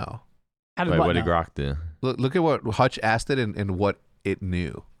did it know? How did Wait, what what did know? Grok do? Look at what Hutch asked it and what it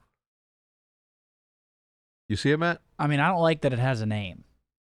knew. You see it, Matt? I mean, I don't like that it has a name.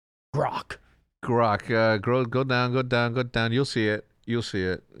 Grok. Grok. Go down. You'll see it.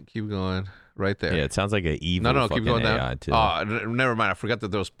 Keep going. Right there. Yeah, it sounds like an evil No, fucking keep going AI down. too. Never mind. I forgot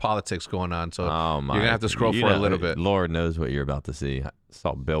that there was politics going on. So Oh my! you're gonna have to scroll for a little bit. Lord knows what you're about to see. I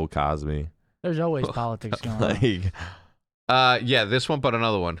saw Bill Cosby. There's always politics going on. Like, Yeah, this one, but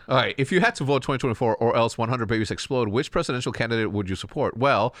another one. All right. If you had to vote 2024 or else 100 babies explode, which presidential candidate would you support?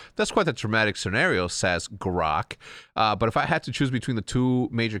 Well, that's quite a dramatic scenario, says Grok. But if I had to choose between the two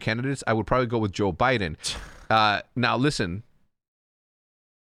major candidates, I would probably go with Joe Biden. Now, listen.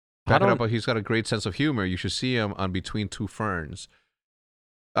 Back it up. He's got a great sense of humor. You should see him on Between Two Ferns.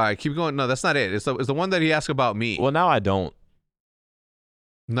 All right, keep going. No, that's not it. It's the one that he asked about me. well, now I don't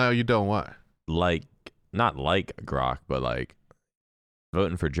No, you don't. What? not like Grok, but like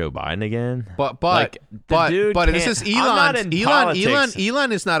voting for Joe Biden again. But Like, the dude this is can't- I'm not Elon. in politics.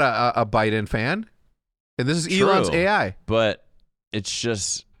 Elon is not a Biden fan, and this is True. Elon's AI. But it's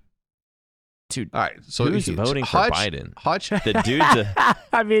just, dude. All right, so Who's voting for Biden? Hutch. The dude.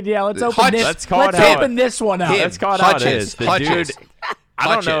 I mean, yeah, let's open Hutch- this. Let's call it let's how open this one out. Him. Let's call it how it Hutchins. is. The Hutchins. dude.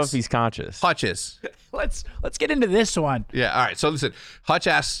 I don't know Hutchins. if he's conscious. Hutches. Let's get into this one. Yeah. All right. So listen, Hutch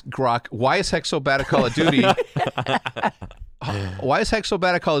asks Grok, "Why is Hex so bad at Call of Duty? Why is Hex so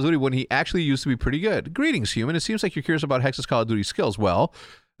bad at Call of Duty when he actually used to be pretty good? Greetings, human. It seems like you're curious about Hex's Call of Duty skills. Well,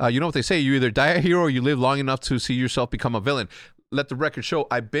 you know what they say: you either die a hero or you live long enough to see yourself become a villain." Let the record show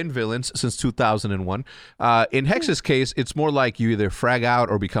I've been villains since 2001. In Hex's case, it's more like you either frag out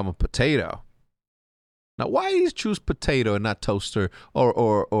or become a potato. Now, why do you choose potato and not toaster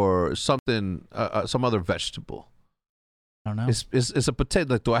or something, some other vegetable? I don't know. Is a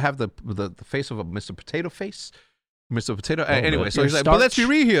potato? Like, do I have the face of a Mr. Potato face? Mr. Potato. Oh, Anyway, but so he's like, but let's be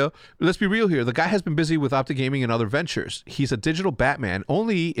real here. Let's be real here. The guy has been busy with OpTic Gaming and other ventures. He's a digital Batman.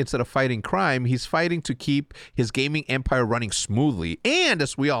 Only instead of fighting crime, he's fighting to keep his gaming empire running smoothly. And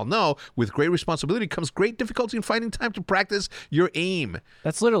as we all know, with great responsibility comes great difficulty in finding time to practice your aim.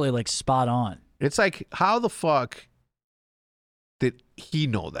 That's literally like spot on. It's like, how the fuck did he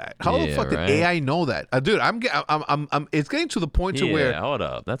know that? How the Yeah, fuck did right. AI know that? Dude, I'm. It's getting to the point to where hold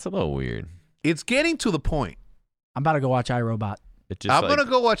up. That's a little weird. it's getting to the point. I'm about to go watch iRobot. It just I'm like, gonna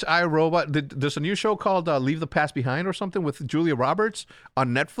go watch iRobot. There's a new show called Leave the Past Behind or something with Julia Roberts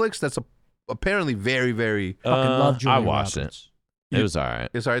on Netflix. That's apparently very, very. Fucking love Julia I watched Roberts. it. It was all right.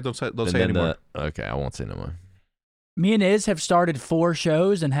 It's alright. Don't say And anymore. Okay, I won't say no more. Me and Iz have started 4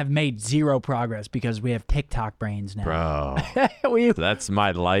 shows and have made 0 progress because we have TikTok brains now. Bro, we, that's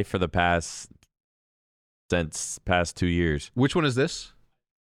my life for the past 2 years. Which one is this?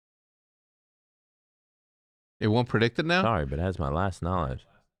 It won't predict it now. Sorry, but it has my last knowledge.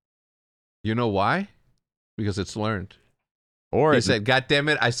 You know why? Because it's learned. Or He it said, "God damn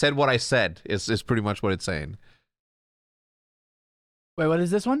it! I said what I said." It's pretty much what it's saying. wait, what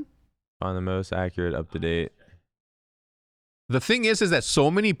is this one? find the most accurate, up to date. The thing is that so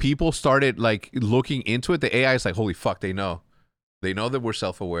many people started like looking into it. The AI is like, holy fuck, they know. They know that we're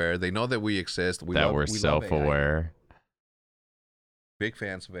self-aware. They know that we exist. We That love, we're we love AI. self-aware. Big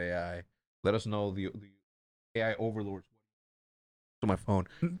fans of AI. Let us know the AI overlords. To my phone.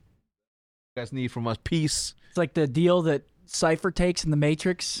 You guys need from us peace. It's like the deal that Cypher takes in the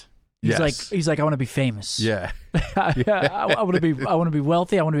Matrix. Yes. He's like, I want to be famous. Yeah. I want to be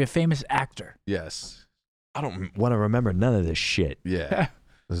wealthy. I want to be a famous actor. Yes. I don't want to remember none of this shit. Yeah.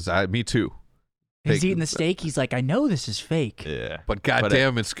 Me too. He's Take- eating the steak. He's like, I know this is fake. Yeah. But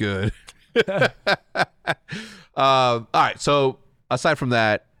goddamn, it's good. All right. So aside from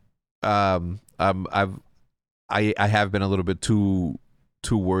that, I have been a little bit too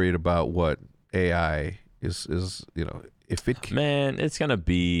worried about what AI is. If it Man, it's going to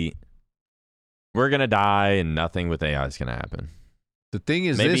be... We're going to die and nothing with AI is going to happen. the thing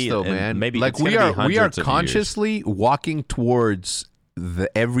is Maybe- this though, and man. maybe like it's we gonna are be hundreds of consciously walking towards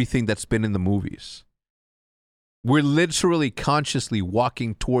everything that's been in the movies. We're literally consciously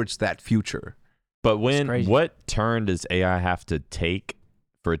walking towards that future. But crazy. what turn does AI have to take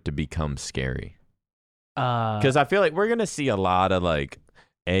for it to become scary? Because I feel like we're going to see a lot of like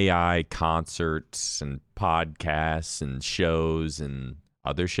AI concerts and podcasts and shows and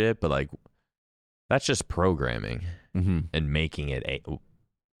other shit, but like that's just programming and making it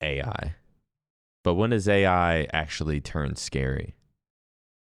AI. But when does AI actually turn scary?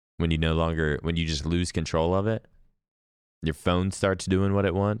 When you just lose control of it? Your phone starts doing what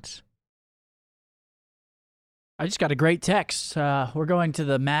it wants? I just got a great text. We're going to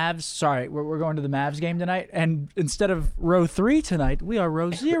the Mavs. Sorry, we're going to the Mavs game tonight. And instead of row 3 tonight, we are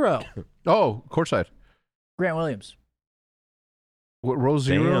row 0. Oh, courtside. Grant Williams. What, row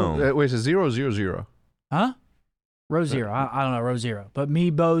 0? Damn. Wait, is it 0 or 0 0? Huh? Row 0. I don't know, row 0. But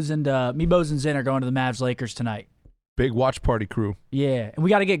me, Bose, and Zin are going to the Mavs Lakers tonight. Big watch party crew. Yeah. And we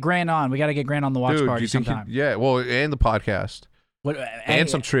got to get Grant on. We got to get Grant on the watch Dude, party you think sometime. yeah, well, and the podcast. And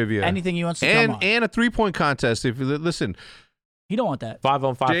some trivia. Anything he wants to come on. And a 3-point contest. If you listen, He don't want that.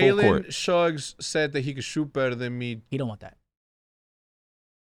 5-on-5 full Jalen court. Suggs said that he could shoot better than me. He don't want that.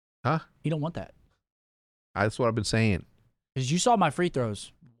 Huh? He don't want that. That's what I've been saying. Because you saw my free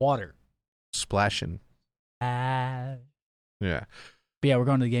throws. Water. Splashing. Yeah. Yeah. But yeah, we're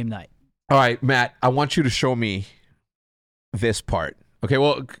going to the game night. All right, Matt, I want you to show me this part. Okay,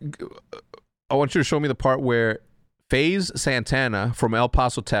 well, I want you to show me the part where FaZe Santana from El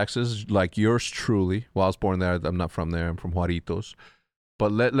Paso, Texas, like yours truly. Well, I was born there. I'm not from there. I'm from Juaritos.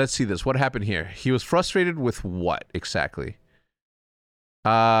 But let's see this. What happened here? He was frustrated with what exactly?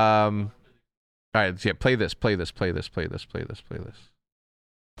 All right, yeah, play this.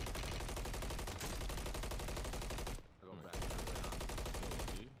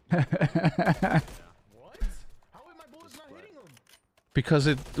 Because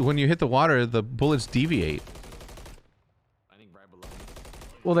when you hit the water, the bullets deviate.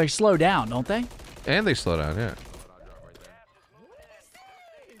 Well, they slow down, don't they? And they slow down, yeah.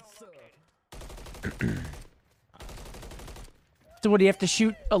 So would he have to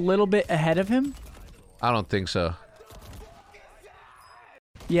shoot a little bit ahead of him? I don't think so.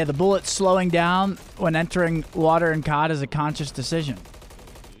 Yeah, the bullet slowing down when entering water and COD is a conscious decision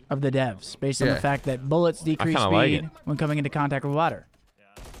of the devs, based on the fact that bullets decrease kinda speed like it. when coming into contact with water.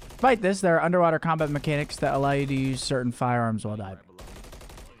 Despite this, there are underwater combat mechanics that allow you to use certain firearms while diving.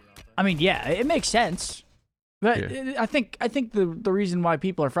 I mean, yeah, it makes sense. But I think the reason why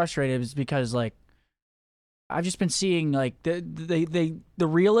people are frustrated is because, like, I've just been seeing, like, the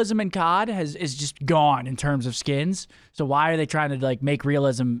realism in COD is just gone in terms of skins. So why are they trying to, like, make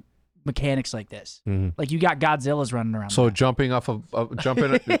realism mechanics like this? Like, you got Godzilla's running around. So jumping off of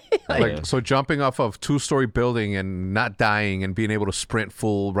jumping off of 2-story building and not dying and being able to sprint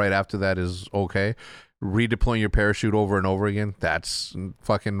full right after that is okay. Redeploying your parachute over and over again, that's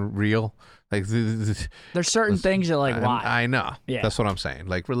fucking real. Like, there's certain things that, like, why? I know. Yeah. That's what I'm saying.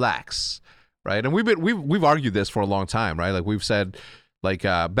 Like, relax, right? And we've argued this for a long time, right? Like, we've said, like,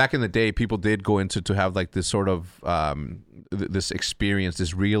 back in the day, people did go into to have like this sort of this experience,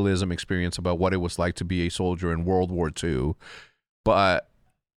 this realism experience about what it was like to be a soldier in World War II. But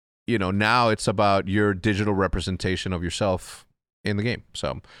you know, now it's about your digital representation of yourself in the game.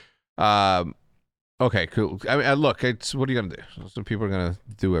 So, okay, cool. I mean, look, what are you gonna do? So people are gonna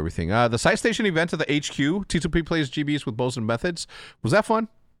do everything. The Side Station event at the HQ, T2P plays GBs with bows and methods. Was that fun?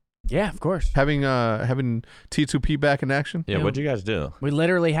 Yeah, of course. Having T2P back in action. Yeah, what'd you guys do? We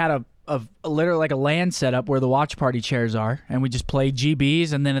literally had a literally like a LAN setup where the watch party chairs are, and we just played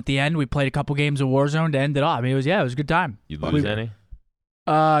GBs, and then at the end we played a couple games of Warzone to end it off. I mean, it was a good time. You lose any?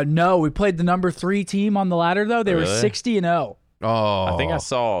 No, we played the number 3 team on the ladder though. They were 60-0. Oh, I think I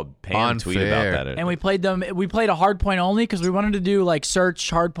saw Pam tweet unfair. about that. And we played them. We played a hard point only because we wanted to do like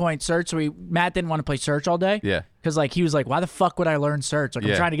hard point search. So Matt didn't want to play search all day. Yeah. Because like he was like, why the fuck would I learn search? Like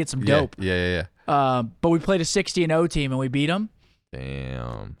I'm trying to get some dope. Yeah. But we played a 60-0 team and we beat them.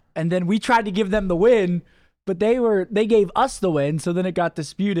 Damn. And then we tried to give them the win, but they gave us the win. So then it got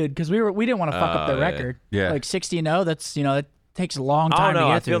disputed because we didn't want to fuck up their record. Yeah. Like 60-0. That's it takes a long I time don't know.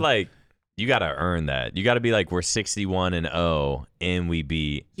 to get I to. feel like you got to earn that. You got to be like, we're 61-0 and we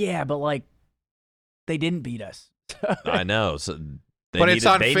beat. Yeah, but like they didn't beat us. I know. So it's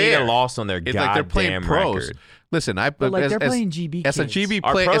unfair. They need a loss on their It's like they're playing goddamn pros. record. Listen, But like they're playing GB as a kids. GB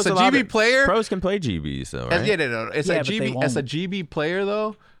Are player. pros As a allowed GB to- player, Pros can play GBs though, right? no. As Yeah, a but they GB, as a won't. GB player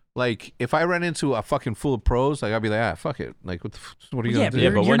though, like if I ran into a fucking full of pros, like I'd be like, fuck it. Like what are you Yeah, gonna do? Yeah,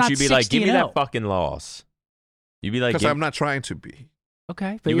 You're but wouldn't not you be like, give me 60-0. that fucking loss? You'd be like, Because I'm not trying to be.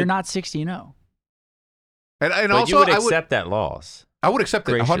 Okay, but You you're would- not 60-0. And but also you would I accept that loss. I would accept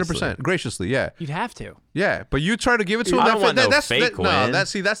it Graciously. 100% graciously. Yeah, You'd have to. yeah. But you try to give it to I him. don't want no fake No, win.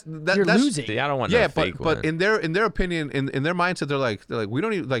 that's You're that's losing. See, I don't want yeah, no fake but win. in their opinion, in their mindset, they're like we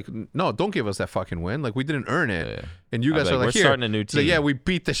don't even like no, don't give us that fucking win. Like we didn't earn it, Yeah. and you I'd guys be are like, like we're here. starting a new So, yeah, team. we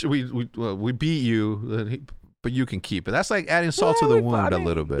beat we beat you, but you can keep it. That's like adding salt to the wound a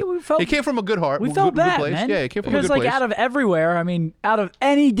little bit. We felt, It came from a good heart. we good, felt good bad, place. man. Yeah, it came from a because good like place. out of everywhere, I mean, out of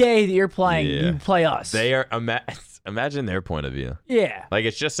any day that you're playing, Yeah. you play us. They are imagine their point of view. yeah. Like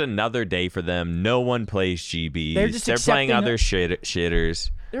it's just another day for them. No one plays GBs. They're just playing accepting other shitters.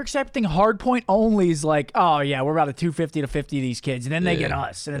 They're accepting hard point onlys like, oh yeah, we're about a 250 to 50 these kids, and then they get Yeah.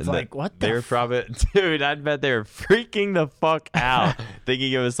 us, and it's And like, what the? They're probably, dude. I bet they're freaking the fuck out,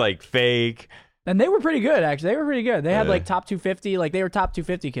 thinking it was like fake. And they were pretty good, actually. They were pretty good. They had Yeah. like top 250, like they were top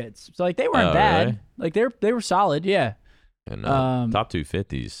 250 kids, so like they weren't Oh, bad. really? Like they were solid, yeah, And top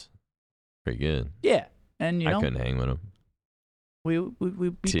 250s, pretty good. yeah. And you I know, couldn't hang with them. we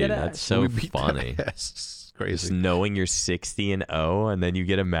beat Dude, that that's ass. so We beat that funny. ass. It's crazy. Just knowing you're 60-0 and then you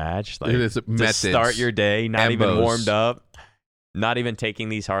get a match, like It is to methods, start your day, not even embos. warmed up, not even taking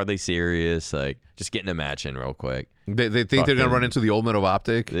these hardly serious, like just getting a match in real quick. They think they're gonna run into the old men of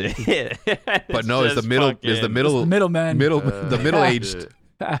OpTic, but no, it's the middle. Is the The middleman. the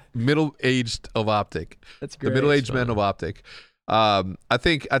middle aged of OpTic. That's The great. middle aged men of OpTic. I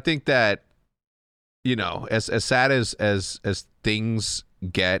think that as sad as things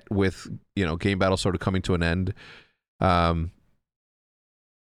get with game battle sort of coming to an end,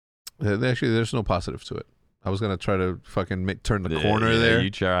 actually there's no positive to it. I was gonna try to fucking turn the corner there. You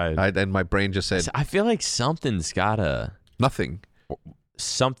tried. And my brain just said I feel like something's gotta nothing.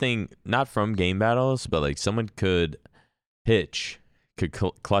 something not from game battles, but like someone could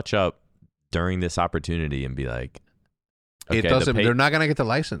clutch up during this opportunity and be like, okay, It doesn't. They're not gonna get the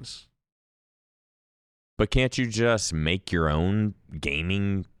license. But can't you just make your own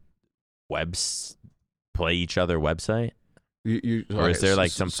gaming play each other website? Or is there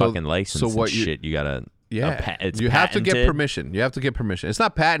like some fucking license and shit you gotta? Yeah, it's you have to get patented? permission. You have to get permission. It's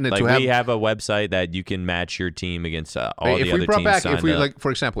not patented Like to have. we have a website that you can match your team against all if the we other brought teams back, signed if we up. like,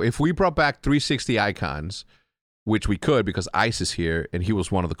 for example, if we brought back 360 icons, which we could because Ice is here and he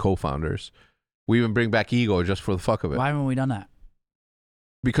was one of the co-founders. We even bring back Ego just for the fuck of it. Why haven't we done that?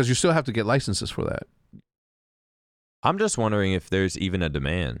 Because you still have to get licenses for that. I'm just wondering if there's even a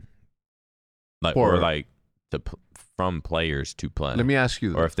demand, like For- or like from players to play. Let me ask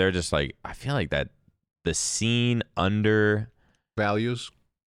you, or if they're just like, I feel like that the scene under values.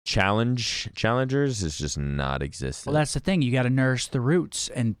 challengers is just not existent. Well, that's the thing. You got to nourish the roots,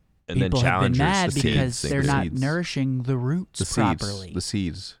 and and then people have been challengers, mad the because seeds, they're the not seeds. nourishing the roots The seeds, properly. the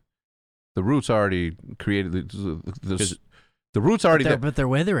seeds, the roots already created. The roots already there. But they're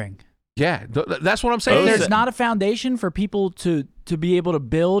withering. Yeah, that's what I'm If saying. there's not a foundation for people to be able to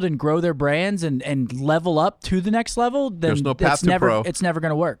build and grow their brands and level up to the next level, then There's no path to pro. It's never going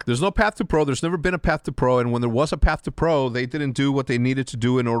to work. There's no path to pro. There's never been a path to pro. And when there was a path to pro, they didn't do what they needed to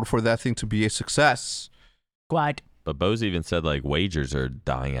do in order for that thing to be a success. Quite. But Bose even said like wagers are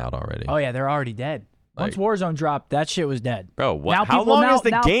dying out already. Oh yeah, they're already dead. Once Like- Warzone dropped, that shit was dead. Bro, Now how people- long now- has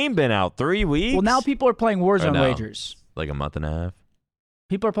the now- game been out? 3 weeks? Well, now people are playing Warzone no? wagers. Like a month and a half.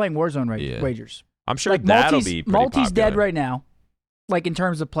 People are playing Warzone Yeah. wagers. I'm sure Like that'll Multi's, be pretty Multi's dead popular. right now. Like in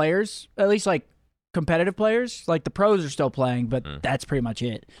terms of players, at least like competitive players. Like the pros are still playing, but that's pretty much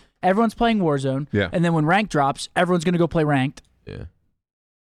it. Everyone's playing Warzone. Yeah. And then when rank drops, everyone's going to go play ranked. Yeah.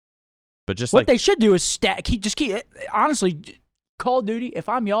 But just What like they should do is honestly, Call of Duty, if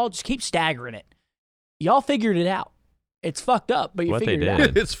I'm y'all, just keep staggering it. Y'all figured it out. It's fucked up, but you What they figured it did.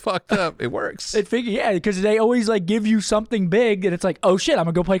 out. It's fucked up. It works. Yeah, because they always like give you something big, and it's like, oh shit, I'm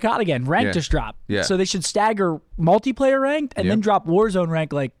gonna go play COD again. Rank Yeah. just dropped. Yeah. So they should stagger multiplayer ranked and then Yep. drop Warzone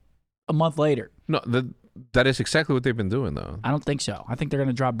rank like a month later. No, that is exactly what they've been doing, though. I don't think so. I think they're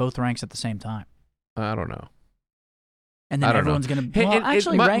gonna drop both ranks at the same time, I don't know. and I then don't everyone's know. gonna. Hey, Well, and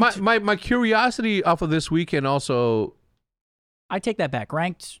actually, my, ranked. my curiosity off of this weekend also. I take that back.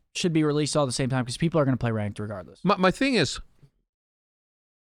 Ranked should be released all at the same time because people are gonna play ranked regardless. My thing is,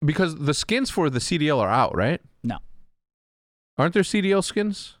 because the skins for the CDL are out, right? No. Aren't there CDL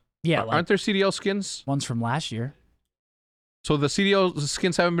skins? Yeah, like Aren't there CDL skins? ones from last year. So the CDL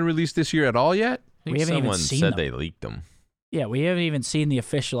skins haven't been released this year at all yet? I think we haven't even someone seen said them. they leaked them. Yeah, we haven't even seen the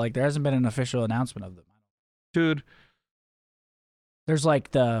official. Like, there hasn't been an official announcement of them. Dude, There's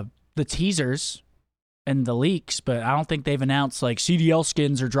like the teasers and the leaks, but I don't think they've announced like CDL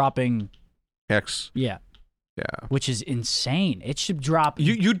skins are dropping. X. Yeah, Yeah. which is insane. It should drop.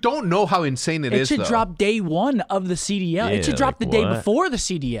 You don't know how insane it it is, should though. drop day one of the CDL. Yeah, it should drop like the day what? before the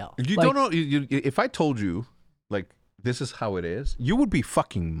CDL. You Like, don't know. If I told you, like, this is how it is, you would be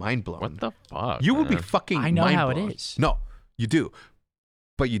fucking mind blown. What the fuck? You would be man? fucking. I know how it mind-blown. is. No, you do,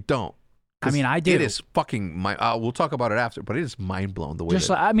 but you don't. I mean, I do. It is fucking mind. We'll talk about it after, but it is mind blown the way. Just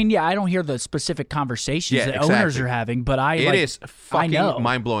that, like, I mean, yeah, I don't hear the specific conversations that owners are having, but it is fucking know.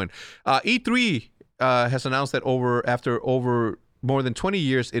 mind blowing. E3 has announced that after over more than 20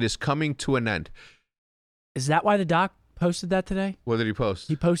 years, it is coming to an end. Is that why the doc posted that today? What did he post?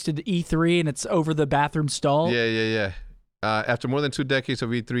 He posted E3 and it's over the bathroom stall. Yeah. After more than 2 decades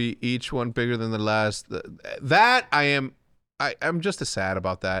of E3, each one bigger than the last. That I'm just as sad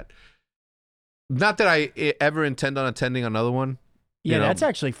about that. Not that I ever intend on attending another one. Yeah, you know? that's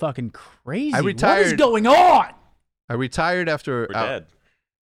actually fucking crazy. I retired- What is going on? I retired after. We're dead.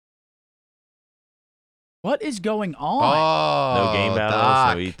 What is going on? Oh, No game battles,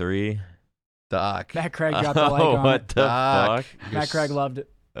 Doc. no E3. Doc. Matt Craig got the like Oh, on what it. the Doc. fuck? Matt Craig loved it.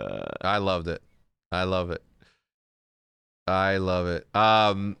 I loved it. I love it.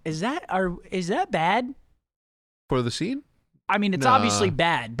 Is that bad? For the scene? I mean, it's Nah. obviously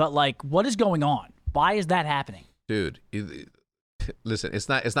bad, but like, what is going on? Why is that happening? Dude, listen, it's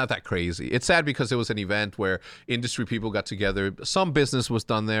not that crazy. It's sad because it was an event where industry people got together. Some business was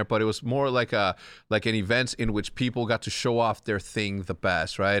done there, but it was more like an event in which people got to show off their thing the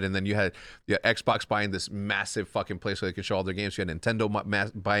best, right? And then you had Xbox buying this massive fucking place where they could show all their games. You had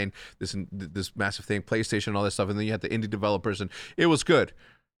Nintendo buying this massive thing, PlayStation, and all this stuff, and then you had the indie developers, and it was good.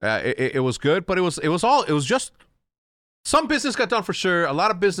 It was good, but it was just. Some business got done for sure. A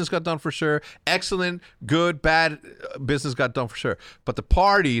lot of business got done for sure. Excellent, good, bad business got done for sure. But the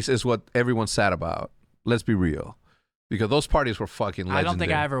parties is what everyone's sad about. Let's be real, because those parties were fucking legendary. I don't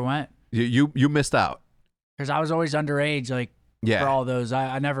think I ever went You missed out. because I was always underage. Like Yeah. for all those,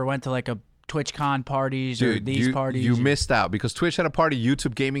 I never went to like a TwitchCon parties or Dude, these you, parties. you missed out because Twitch had a party,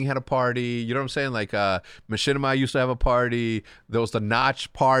 YouTube Gaming had a party. You know what I'm saying? Like Machinima used to have a party. There was the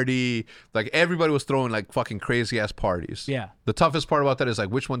Notch party. Like everybody was throwing like fucking crazy ass parties. Yeah. The toughest part about that is like,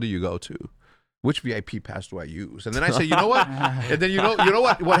 which one do you go to? Which VIP pass do I use? And then I say, you know what? And then you know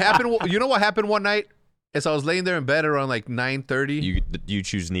what happened? You know what happened one night? As I was laying there in bed around like 9:30. You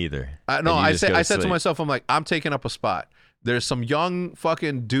choose neither. No, And you I just said go I said to sleep. myself, I'm like, I'm taking up a spot. There's some young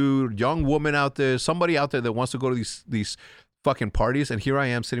fucking dude, young woman out there, somebody out there that wants to go to these fucking parties, and here I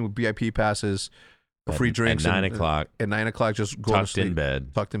am sitting with VIP passes, for free drinks at 9 and- o'clock, At 9 o'clock, just going to tucked sleep. in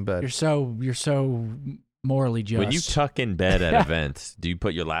bed. Tucked in bed. You're so morally just. When you tuck in bed at events, do you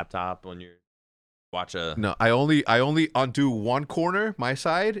put your laptop on your watch a? No, I only undo one corner, my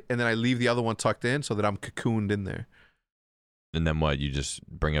side, and then I leave the other one tucked in so that I'm cocooned in there. And then what? You just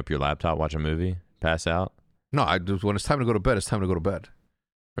bring up your laptop, watch a movie, pass out. No, when it's time to go to bed, it's time to go to bed.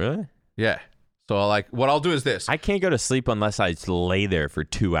 Really? Yeah. So like, what I'll do is this. I can't go to sleep unless I lay there for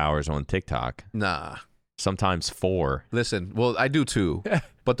 2 hours on TikTok. Nah. Sometimes 4. Listen, well, I do too.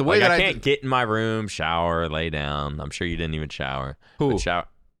 But the way Like, that I can't get in my room, shower, lay down. I'm sure you didn't even shower. Who? But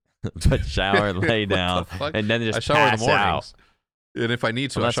shower, lay What the down, fuck? and then I just shower in pass the mornings. out. And if I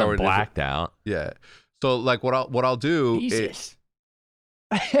need to, Unless I shower I'm blacked out. Yeah. So like what I'll do is, Jesus.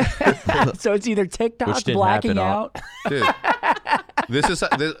 So it's either TikTok Which didn't blacking happen out. dude,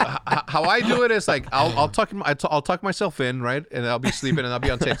 how I do it is like I'll tuck myself in, right? And I'll be sleeping and I'll be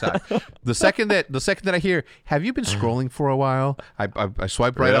on TikTok. The second that I hear, have you been scrolling for a while? I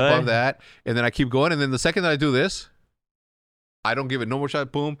swipe right up Really? on that, and then I keep going, and then the second that I do this, I don't give it no more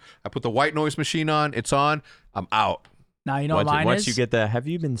shot. Boom! I put the white noise machine on. It's on. I'm out. Now you know what mine Once is. you get that, have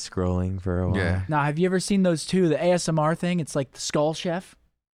you been scrolling for a while? Yeah. Now, have you ever seen those two? The ASMR thing. It's like the skull chef.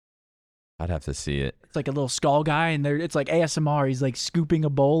 I'd have to see it. It's like a little skull guy, and it's like ASMR. He's like scooping a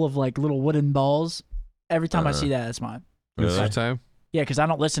bowl of like little wooden balls. Every time I see that, that's mine. This Really? your time. Yeah, because I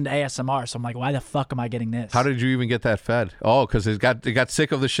don't listen to ASMR, so I'm like, why the fuck am I getting this? How did you even get that fed? Oh, because it got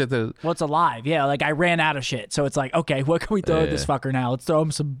sick of the shit that. Well, it's alive. Yeah, like I ran out of shit, so it's like, okay, what can we throw at this fucker now? Let's throw him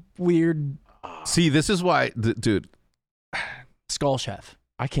some weird See, this is why, dude. skull chef.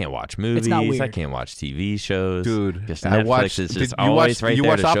 I can't watch movies. not I weird. can't watch TV shows. Dude, Just I Netflix watched. is Did just you always watch? right you there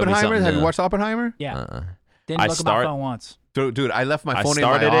watched to show me Oppenheimer? something Have you new. watched Oppenheimer? Yeah, didn't look at my phone once. Dude, I left my I phone in my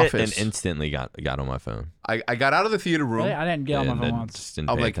started it office. and instantly got on my phone. I got out of the theater room. Really? I didn't get on my And phone then once. just didn't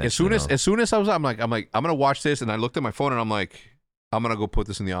I'm pay like, as attention soon at as I was, I'm like, I'm gonna watch this, and I looked at my phone, and I'm like, I'm gonna go put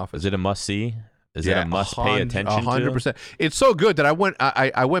this in the all. office. Is it a must see? Is it a must pay attention to? 100%. It's so good that I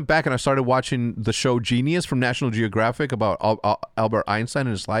went back and I started watching the show Genius from National Geographic about Albert Einstein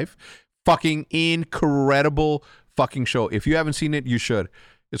and his life. Fucking incredible fucking show. If you haven't seen it, you should.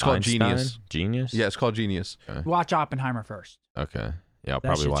 It's called Einstein? Genius. Genius? Yeah, it's called Genius. Watch Oppenheimer first. Okay. Yeah, I'll That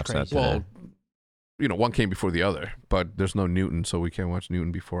probably shit's watch that crazy. today. Well, one came before the other, but there's no Newton, so we can't watch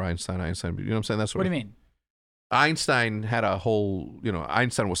Newton before Einstein. You know what I'm saying? That's What do you mean? Einstein had a whole,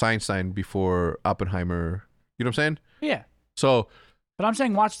 Einstein was Einstein before Oppenheimer. You know what I'm saying? Yeah. So, But I'm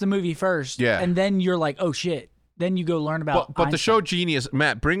saying watch the movie first. Yeah. And then you're like, oh shit. Then you go learn about. but the show Genius,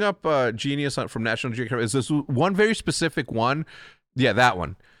 Matt, bring up Genius from National Geographic. Is this one very specific one? Yeah, that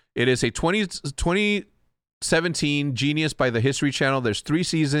one. It is a 2017 Genius by the History Channel. There's 3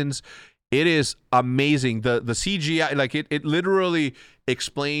 seasons. It is amazing. The CGI, like it literally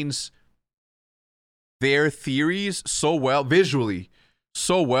explains their theories so well, visually,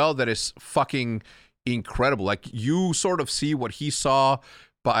 so well that it's fucking incredible. Like you sort of see what he saw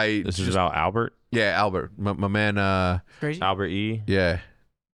by. This is about Albert. Yeah, Albert, my man. Crazy. Albert E. Yeah,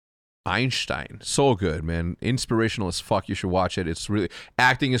 Einstein, so good, man. Inspirational as fuck. You should watch it. It's really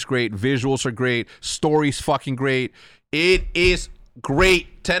acting is great, visuals are great, story's fucking great. It is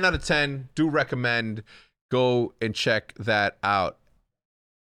great. 10 out of 10. Do recommend. Go and check that out.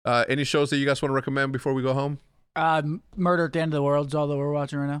 Any shows that you guys want to recommend before we go home? Murder at the End of the World is all that we're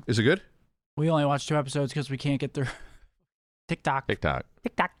watching right now. Is it good? We only watched 2 episodes because we can't get through TikTok. TikTok.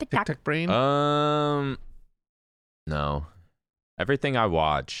 TikTok brain. No. Everything I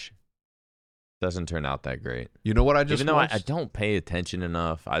watch doesn't turn out that great. You know what I just Even though I watched? don't pay attention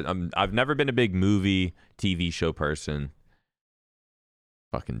enough. I've never been a big movie, TV show person.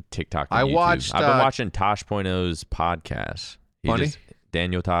 Fucking TikTok and I YouTube. watched, I've been watching Tosh.0's podcast. Funny?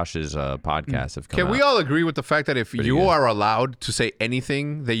 Daniel Tosh's podcasts have come Can out. we all agree with the fact that if Pretty you good. are allowed to say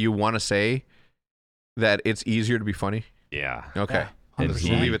anything that you want to say, that it's easier to be funny? Yeah. Okay. Yeah, And We'll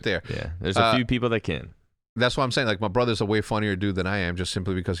 100%. leave it there. Yeah. There's a few people that can. That's what I'm saying. Like my brother's a way funnier dude than I am, just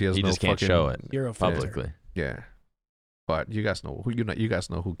simply because he has You no just can't fucking show it You're a filter. publicly. Yeah. But you guys know who you guys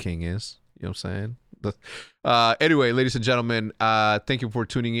know who King is. You know what I'm saying? Anyway, ladies and gentlemen, thank you for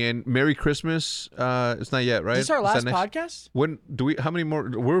tuning in. Merry Christmas. It's not yet, right? Is this our Is last that next- podcast? When do we? How many more?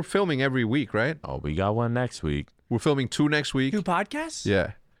 We're filming every week, right? Oh, we got one next week. We're filming 2 next week. 2 podcasts?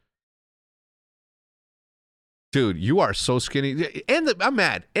 Yeah. Dude, you are so skinny. And I'm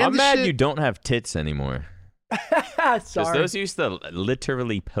mad. And I'm the mad shit- you don't have tits anymore. Because Sorry. those used to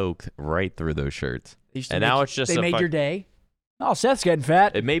literally poke right through those shirts. They used to And make- now it's just they a made fuck- your day. Oh, Seth's getting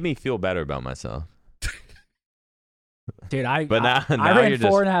fat. It made me feel better about myself. Dude, But now I ran you're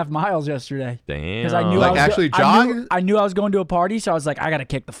just 4.5 miles yesterday. damn. Because I knew Like, I was actually I knew, jog? I knew I was going to a party, so I was like, I gotta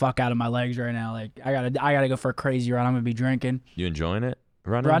kick the fuck out of my legs right now. Like, I gotta go for a crazy run. I'm gonna be drinking. You enjoying it?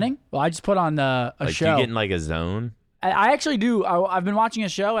 Running? Running? Well, I just put on a Like show. you get in like a zone. I actually do. I've been watching a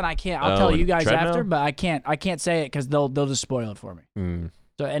show, and I can't. I'll Oh, tell you guys treadmill? after, but I can't say it because they'll just spoil it for me. Mm.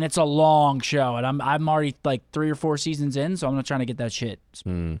 So, and it's a long show, and I'm already like 3 or 4 seasons in, so I'm not trying to get that shit.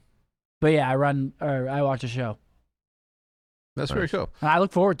 Mm. But yeah, I watch a show, That's very Nice. cool. and I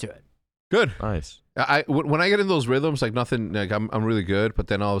look forward to it. Good. Nice. When I get in those rhythms, like nothing, like I'm really good, but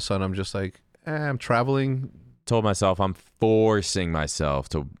then all of a sudden I'm just like, I'm traveling. Told myself I'm forcing myself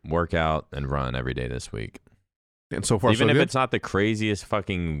to work out and run every day this week. And so far, Even so if good. it's not the craziest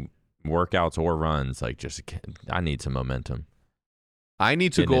fucking workouts or runs, like just I need some momentum. I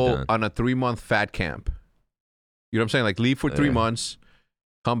need to getting it go done. on a 3-month fat camp. You know what I'm saying? Like leave for 3 Yeah. months,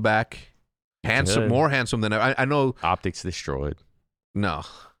 come back, handsome, Good. more handsome than I know. Optics destroyed. No,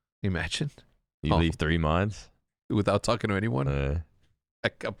 imagine You Oh. leave 3 months. without talking to anyone. I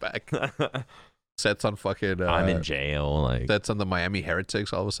come back, sets on fucking. I'm in jail. Like Sets on the Miami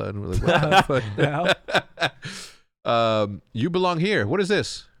Heretics. All of a sudden, we're like, what the fuck? You belong here. What is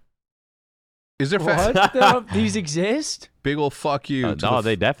this? Is there fat? What? These exist? Big old fuck you. to no, the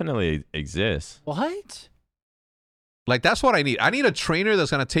they definitely exist. What? Like that's what I need. I need a trainer that's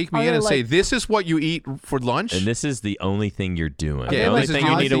gonna take me Are in they and say, like- "This is what you eat for lunch." And this is the only thing you're doing. Yeah, the only this is thing the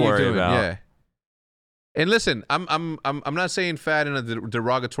you only need to thing you're worry doing. about. Yeah. And listen, I'm not saying fat in a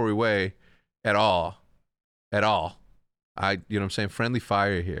derogatory way at all. You know what I'm saying? Friendly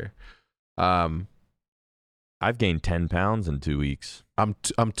fire here. I've gained 10 pounds in 2 weeks. I'm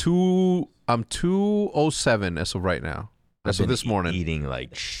 207 as of right now. As I've of been this morning. eating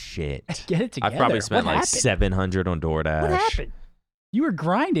like shit. Get it together. I probably spent What like happened? 700 on DoorDash. What happened? You were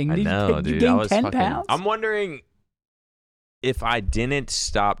grinding. I Did know, you dude. gained I was 10 fucking, pounds? I'm wondering if I didn't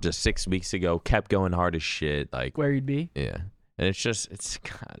stop just 6 weeks ago, kept going hard as shit, like Where you'd be? yeah. And it's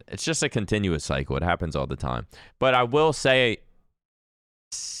just a continuous cycle. It happens all the time. But I will say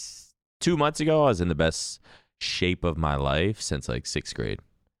 2 months ago I was in the best shape of my life since like 6th grade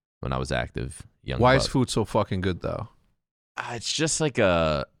when I was active. Young Why is buck. food so fucking good though? It's just like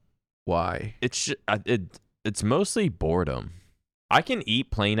a Why? it's mostly boredom. I can eat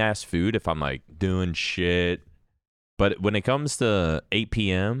plain ass food if I'm like doing shit, but when it comes to 8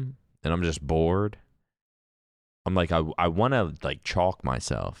 p.m. and I'm just bored, I'm like I want to like chalk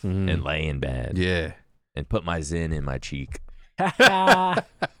myself Mhm. and lay in bed. Yeah. and put my Zin in my cheek.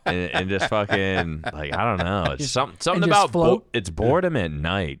 and just fucking like I don't know. It's something about it's boredom at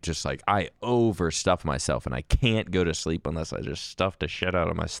night. Just like I overstuff myself and I can't go to sleep unless I just stuff the shit out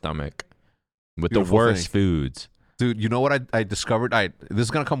of my stomach with Beautiful the worst thing. foods. Dude, you know what I discovered? This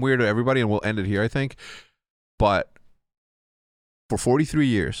is gonna come weird to everybody, and we'll end it here, I think. But for 43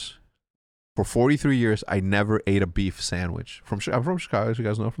 years, I never ate a beef sandwich. I'm from Chicago, as you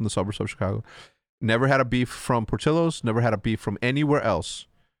guys know, from the suburbs of Chicago. Never had a beef from Portillo's. Never had a beef from anywhere else.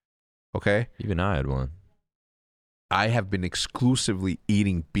 Okay? Even I had one. I have been exclusively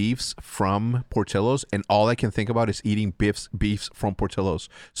eating beefs from Portillo's, and all I can think about is eating beefs from Portillo's.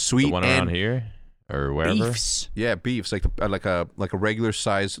 Sweet the one and around here or wherever. Beefs. yeah, beefs like a regular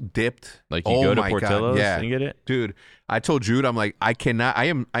size dipped. Like you go to Portillo's yeah. and get it? Dude, I told Jude, I'm like, I cannot. I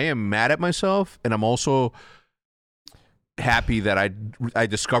am mad at myself, and I'm also happy that I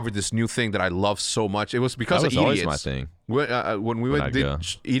discovered this new thing that I love so much. It was because that was of always Idiots. my thing. When we went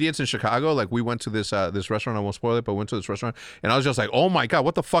Idiots in Chicago, like we went to this restaurant. I won't spoil it, but we went to this restaurant, and I was just like, oh my god,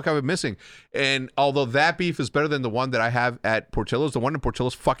 what the fuck have I been missing? And although that beef is better than the one that I have at Portillo's, the one in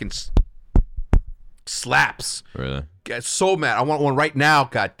Portillo's fucking slaps. Really? Get so mad. I want one right now.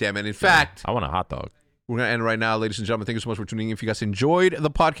 God damn it! In fact, I want a hot dog. we're gonna end right now, ladies and gentlemen. Thank you so much for tuning in. If you guys enjoyed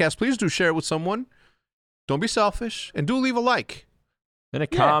the podcast, please do share it with someone. Don't be selfish, and do leave a like. And a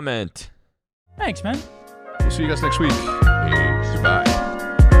comment. Thanks, man. We'll see you guys next week.